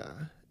 Yeah.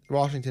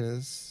 Washington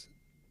is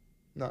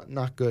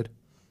not good.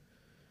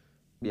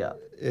 Yeah.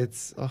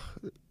 It's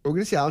we're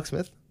gonna see Alex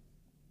Smith.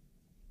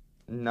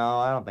 No,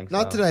 I don't think so.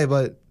 Not today,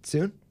 but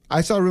soon.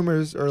 I saw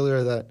rumors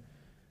earlier that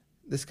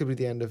this could be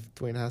the end of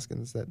Dwayne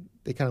Haskins. That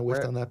they kind of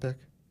whiffed on that pick.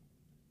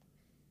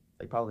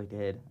 They probably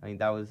did. I mean,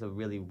 that was a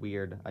really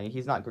weird. I mean,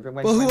 he's not good.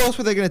 Well, who else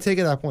were they gonna take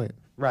at that point?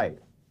 Right.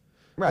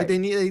 Like they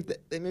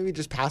maybe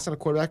just pass on a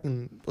quarterback,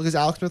 and because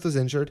Alex Smith was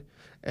injured,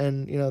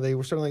 and they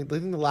were starting I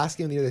think the last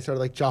game of the year they started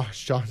like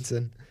Josh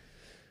Johnson.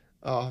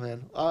 Oh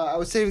man, I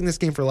was saving this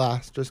game for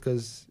last just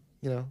because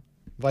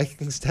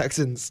Vikings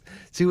Texans,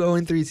 2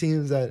 0-3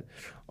 teams that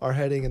are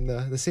heading in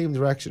the same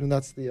direction, and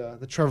that's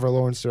the Trevor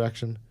Lawrence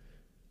direction.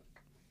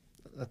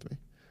 That's me.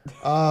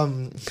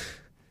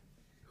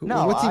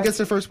 What team gets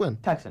their first win?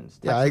 Texans.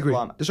 Yeah, I agree.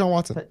 Deshaun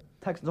Watson.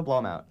 Texans will blow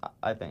them out,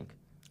 I think.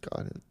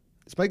 God,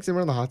 is Mike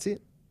Zimmer on the hot seat?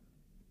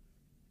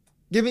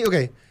 Give me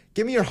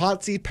your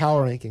hot seat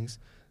power rankings.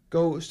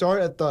 Go start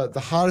at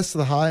the hottest of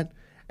the hot,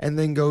 and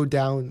then go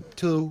down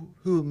to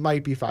who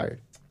might be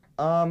fired.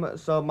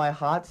 So my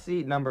hot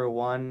seat number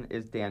 1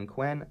 is Dan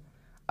Quinn.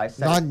 I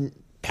said not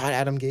Pat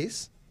Adam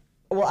Gase.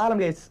 Well, Adam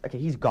Gase, okay,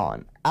 he's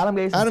gone. Adam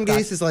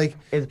Gase is like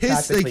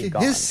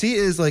his seat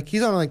is like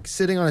he's on like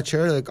sitting on a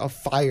chair like a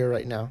fire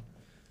right now.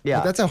 Yeah,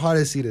 like, that's how hot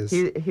his seat is.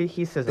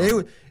 He's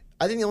sizzling.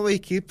 I think the only way he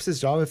keeps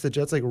his job if the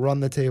Jets like run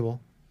the table.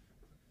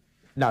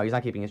 No, he's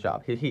not keeping his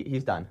job.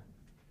 He's done.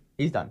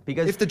 He's done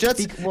because if the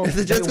Jets go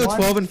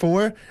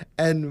 12-4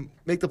 and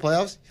make the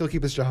playoffs, he'll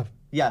keep his job.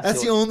 Yeah,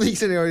 that's the only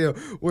scenario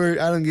where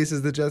Adam Gase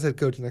is the Jets head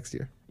coach next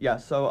year. Yeah.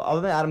 So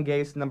other than Adam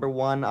Gase, number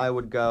 1, I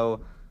would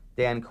go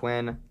Dan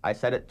Quinn. I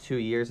said it 2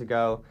 years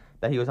ago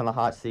that he was on the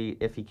hot seat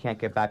if he can't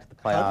get back to the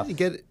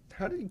playoffs.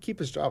 How did he keep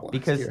his job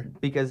last year?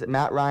 Because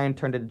Matt Ryan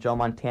turned into Joe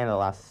Montana the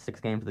last 6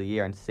 games of the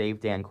year and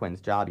saved Dan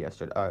Quinn's job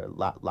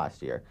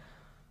last year.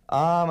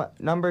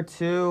 Number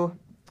 2.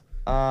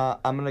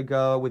 I'm gonna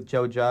go with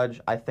Joe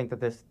Judge. I think that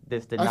this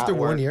did not work. After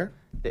 1 year?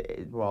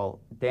 Well,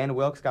 Dan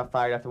Wilkes got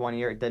fired after 1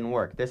 year. It didn't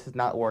work. This is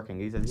not working.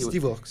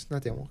 Steve Wilkes,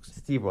 not Dan Wilkes.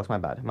 Steve Wilkes, my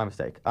bad. My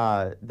mistake.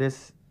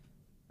 This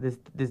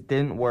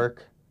didn't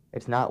work.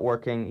 It's not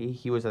working.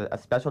 He was a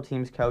special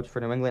teams coach for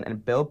New England,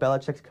 and Bill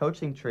Belichick's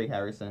coaching tree,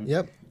 Harrison,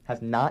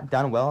 has not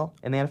done well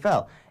in the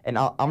NFL. And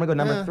I'm going to go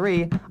number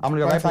 3. I'm going to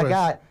go right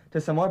back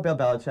to some more Bill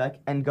Belichick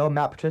and go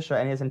Matt Patricia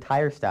and his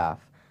entire staff.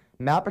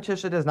 Matt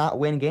Patricia does not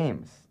win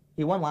games.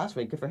 He won last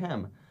week. Good for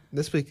him.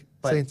 This week,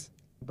 Saints.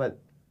 But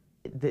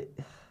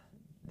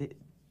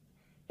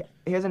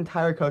his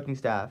entire coaching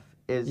staff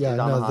is on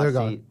the hot they're seat.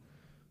 Gone.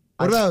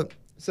 What about,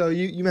 so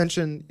you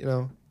mentioned,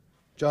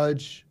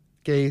 Judge,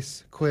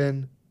 Gase,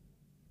 Quinn,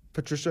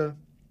 Patricia,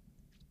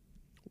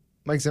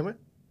 Mike Zimmer?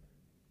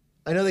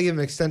 I know they gave him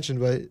an extension,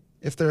 but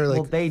if they're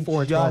like they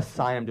 4 just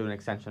signed him to an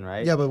extension,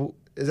 right? Yeah, but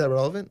is that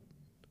relevant?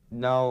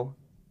 No,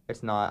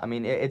 it's not. I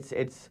mean, it's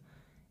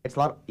a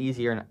lot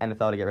easier in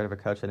NFL to get rid of a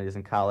coach than it is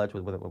in college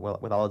with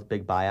all those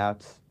big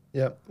buyouts.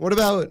 Yeah. What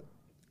about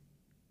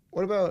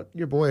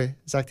your boy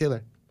Zach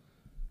Taylor?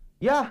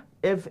 Yeah,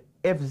 if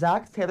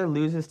Zach Taylor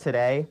loses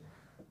today,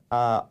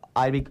 I'll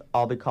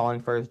be calling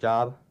for his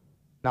job.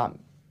 Not,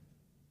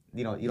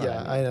 you know.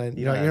 Yeah,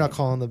 you're not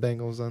calling the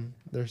Bengals on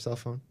their cell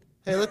phone.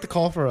 Hey, I'd like to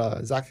call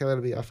for Zach Taylor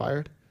to be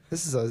fired.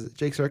 This is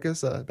Jake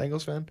Circus, a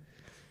Bengals fan.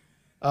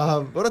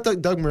 What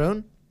about Doug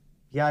Marrone?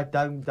 Yeah,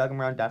 Doug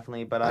Marrone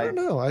definitely, but I don't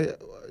know.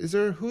 Is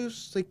there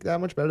who's like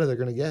that much better they're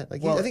gonna get?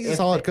 Like, well, I think he's a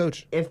solid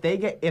coach. If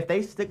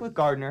they stick with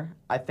Gardner,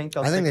 I think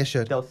they'll. I think they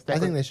should.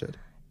 They should.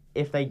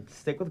 If they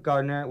stick with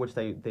Gardner, which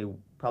they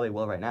probably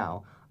will right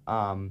now,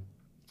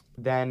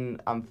 then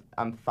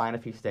I'm fine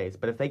if he stays.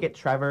 But if they get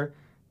Trevor,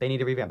 they need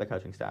to revamp the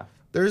coaching staff.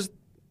 There's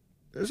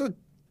a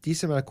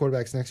decent amount of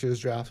quarterbacks next year's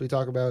draft. We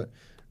talk about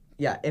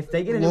if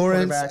they get a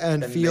Lawrence new quarterback,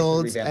 and then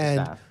Fields they should revamp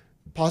the and staff.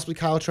 Possibly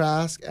Kyle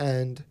Trask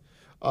and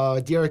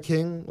De'Ara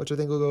King, which I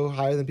think will go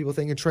higher than people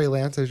think, and Trey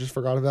Lance, I just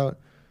forgot about.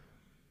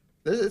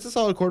 It's a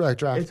solid quarterback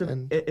draft.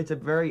 It's a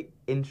very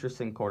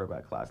interesting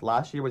quarterback class.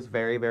 Last year was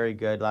very, very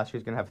good. Last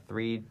year's going to have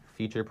 3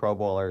 future Pro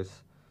Bowlers,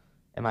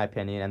 in my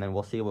opinion, and then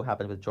we'll see what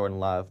happens with Jordan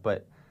Love.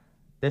 But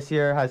this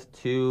year has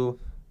 2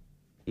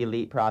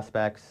 elite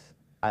prospects.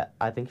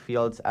 I think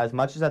Fields, as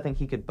much as I think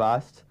he could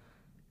bust,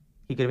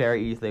 he could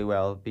very easily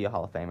be a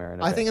Hall of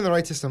Famer. I think in the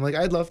right system. Like,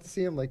 I'd love to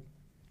see him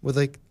with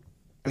the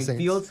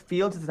Saints.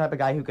 Fields is the type of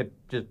guy who could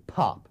just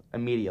pop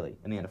immediately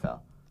in the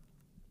NFL.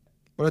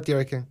 What about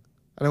De'Ara King?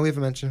 I know we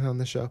haven't mentioned him on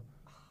the show.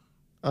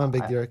 I'm a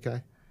big De'Ara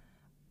guy.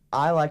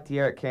 I like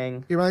De'Ara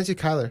King. He reminds you of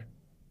Kyler.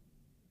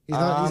 He's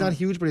not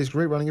huge, but he's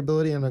great running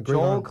ability and a great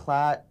Joel arm.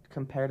 Klatt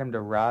compared him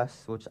to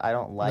Russ, which I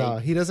don't like. No,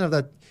 he doesn't have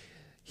that.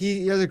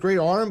 He has a great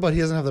arm, but he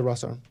doesn't have the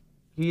Russ arm.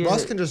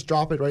 Russ can just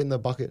drop it right in the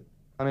bucket.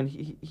 I mean,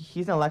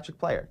 he's an electric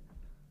player.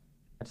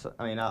 It's fun.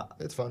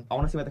 I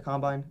want to see him at the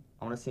combine.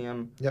 I want to see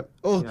him. Yep.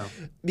 Oh,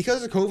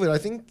 because of COVID, I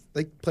think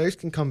players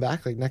can come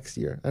back next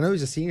year. I know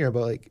he's a senior,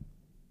 but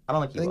I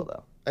don't think he will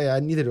though. Yeah,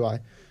 neither do I.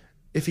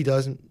 If he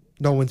doesn't,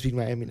 no one's beating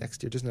Miami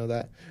next year. Just know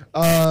that.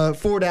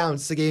 4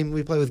 downs. It's a game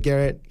we play with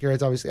Garrett.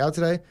 Garrett's obviously out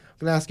today. I'm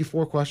going to ask you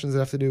 4 questions that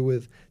have to do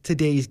with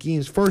today's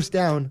games. First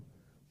down,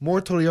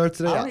 more total yards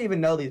today. I don't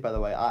even know these, by the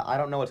way. I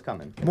don't know what's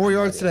coming. More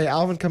yards today,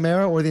 Alvin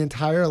Kamara or the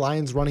entire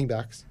Lions running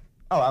backs?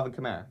 Oh, Alvin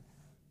Kamara.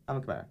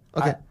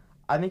 Okay.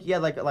 I think he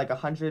had like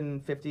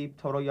 150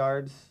 total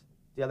yards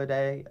the other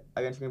day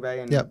against Green Bay.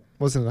 And Yep,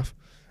 wasn't enough.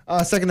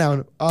 Second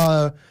down,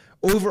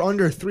 over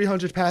under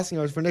 300 passing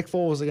yards for Nick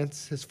Foles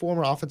against his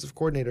former offensive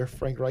coordinator,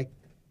 Frank Reich.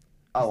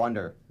 Oh,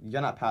 under.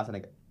 You're not passing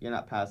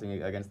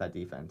against that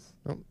defense.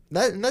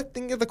 That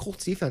thing of the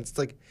Colts defense,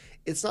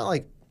 it's not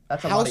like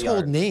That's a lot of household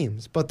yards.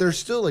 names, but they're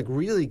still like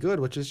really good,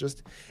 which is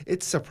just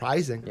it's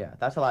surprising. Yeah,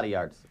 that's a lot of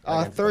yards.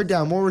 Third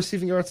down, more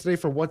receiving yards today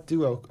for what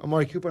duo?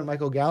 Amari Cooper and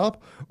Michael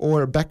Gallup,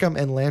 or Beckham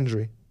and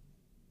Landry?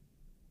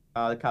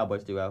 The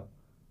Cowboys duo.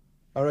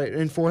 All right,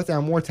 and fourth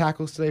down, more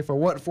tackles today for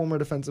what former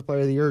defensive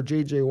player of the year?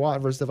 J.J.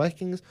 Watt versus the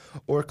Vikings,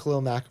 or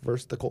Khalil Mack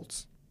versus the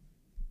Colts?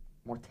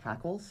 More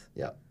tackles?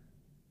 Yeah.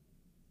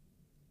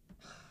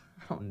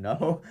 I don't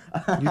know.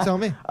 You tell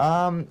me.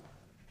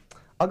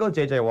 I'll go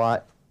J.J.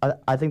 Watt.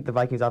 I think the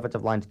Vikings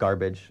offensive line's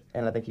garbage,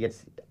 and I think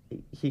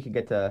he could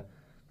get to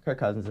Kirk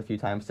Cousins a few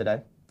times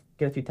today.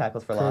 Get a few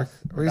tackles for loss.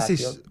 We're going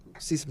to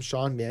see some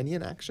Sean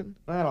Mannion action?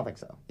 I don't think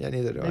so. Yeah,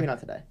 neither do I. Maybe not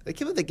today. I can't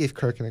believe they gave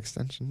Kirk an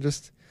extension.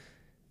 Just,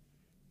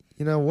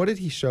 what did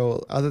he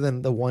show other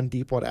than the one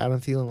deep ball to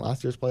Adam Thielen in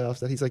last year's playoffs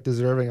that he's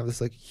deserving of this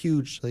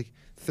huge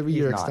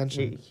 3-year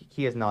extension?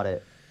 He is not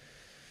it.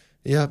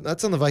 Yeah,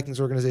 that's on the Vikings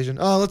organization.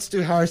 Let's do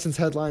Harrison's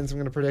headlines. I'm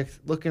going to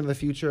predict, look into the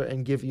future,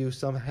 and give you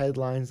some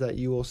headlines that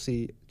you will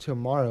see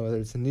tomorrow, whether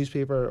it's a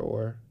newspaper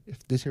or if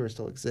newspaper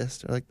still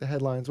exists, or the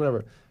headlines,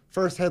 whatever.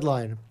 First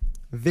headline,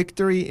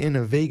 victory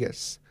in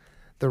Vegas.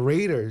 The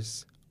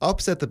Raiders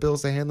upset the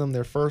Bills to hand them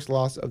their first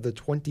loss of the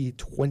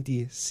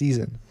 2020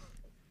 season.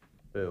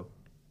 Boo.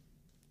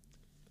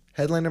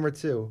 Headline number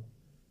 2,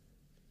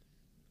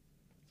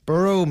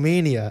 Burrow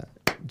Mania.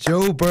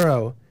 Joe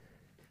Burrow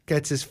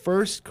gets his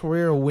first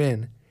career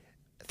win,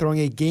 throwing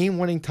a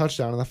game-winning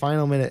touchdown in the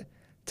final minute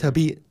to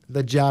beat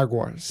the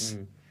Jaguars.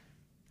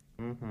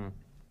 Mm-hmm.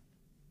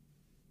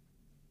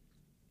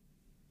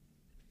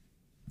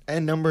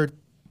 And number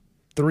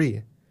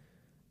 3,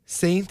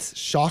 Saints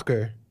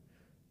shocker.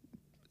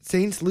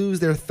 Saints lose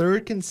their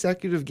 3rd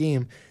consecutive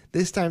game,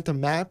 this time to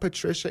Matt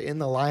Patricia in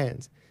the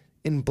Lions,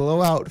 in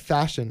blowout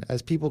fashion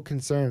as people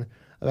concern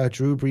about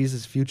Drew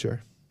Brees'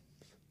 future.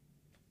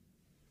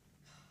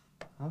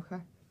 Okay.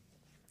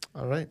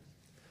 All right.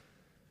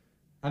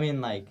 I mean,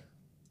 the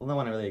only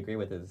one I really agree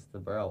with is the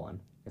Burrow one.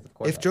 Of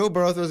course. If Joe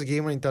Burrow throws a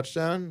game-winning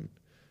touchdown,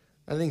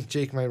 I think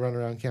Jake might run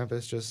around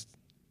campus just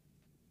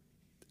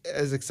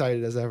as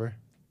excited as ever.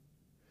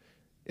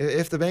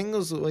 If the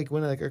Bengals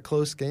win a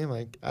close game,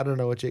 I don't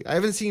know what Jake. I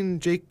haven't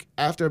seen Jake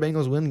after a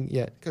Bengals win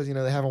yet because they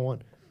haven't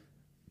won.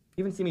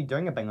 You haven't seen me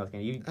during a Bengals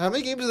game. How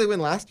many games did they win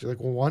last year?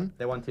 1?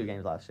 They won 2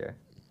 games last year.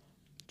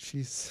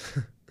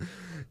 Jeez.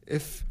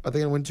 Are they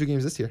gonna win 2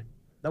 games this year?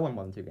 They'll win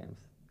more than 2 games.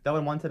 They'll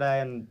win 1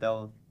 today, and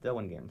they'll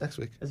win games next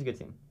week. It's a good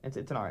team. It's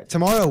an alright team.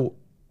 Tomorrow,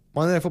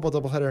 Monday Night Football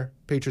doubleheader.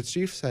 Patriots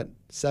Chiefs at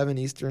 7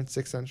 Eastern,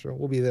 6 Central.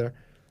 We'll be there.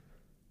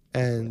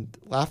 And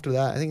after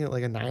that, I think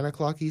at 9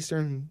 o'clock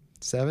Eastern,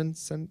 7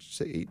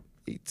 8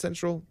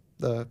 Central.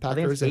 The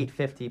Packers. I think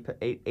it's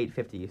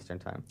 8:50 Eastern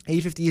time.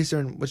 8:50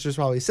 Eastern, which is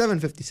probably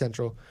 7:50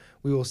 Central.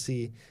 We will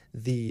see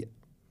the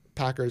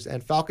Packers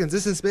and Falcons.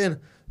 This has been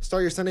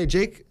Start Your Sunday.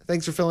 Jake,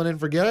 thanks for filling in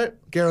for Garrett.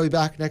 Garrett will be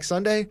back next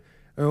Sunday.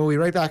 And we'll be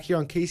right back here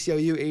on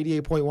KCOU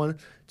 88.1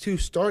 to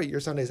start your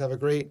Sundays. Have a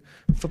great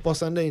football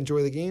Sunday.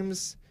 Enjoy the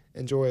games.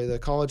 Enjoy the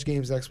college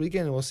games next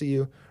weekend. And we'll see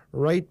you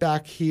right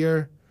back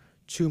here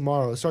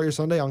tomorrow. Start your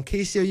Sunday on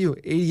KCOU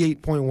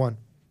 88.1.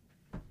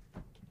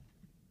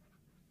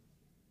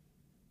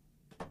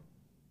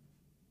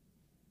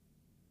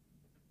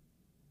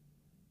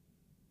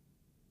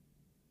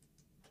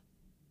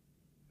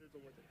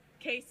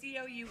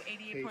 KCOU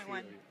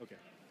 88.1. Okay.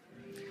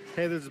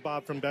 Hey, this is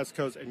Bob from Best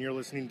Coast, and you're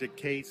listening to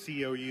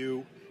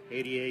KCOU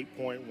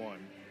 88.1.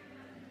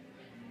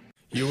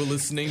 You are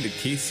listening to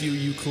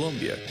KCOU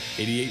Columbia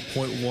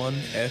 88.1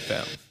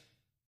 FM.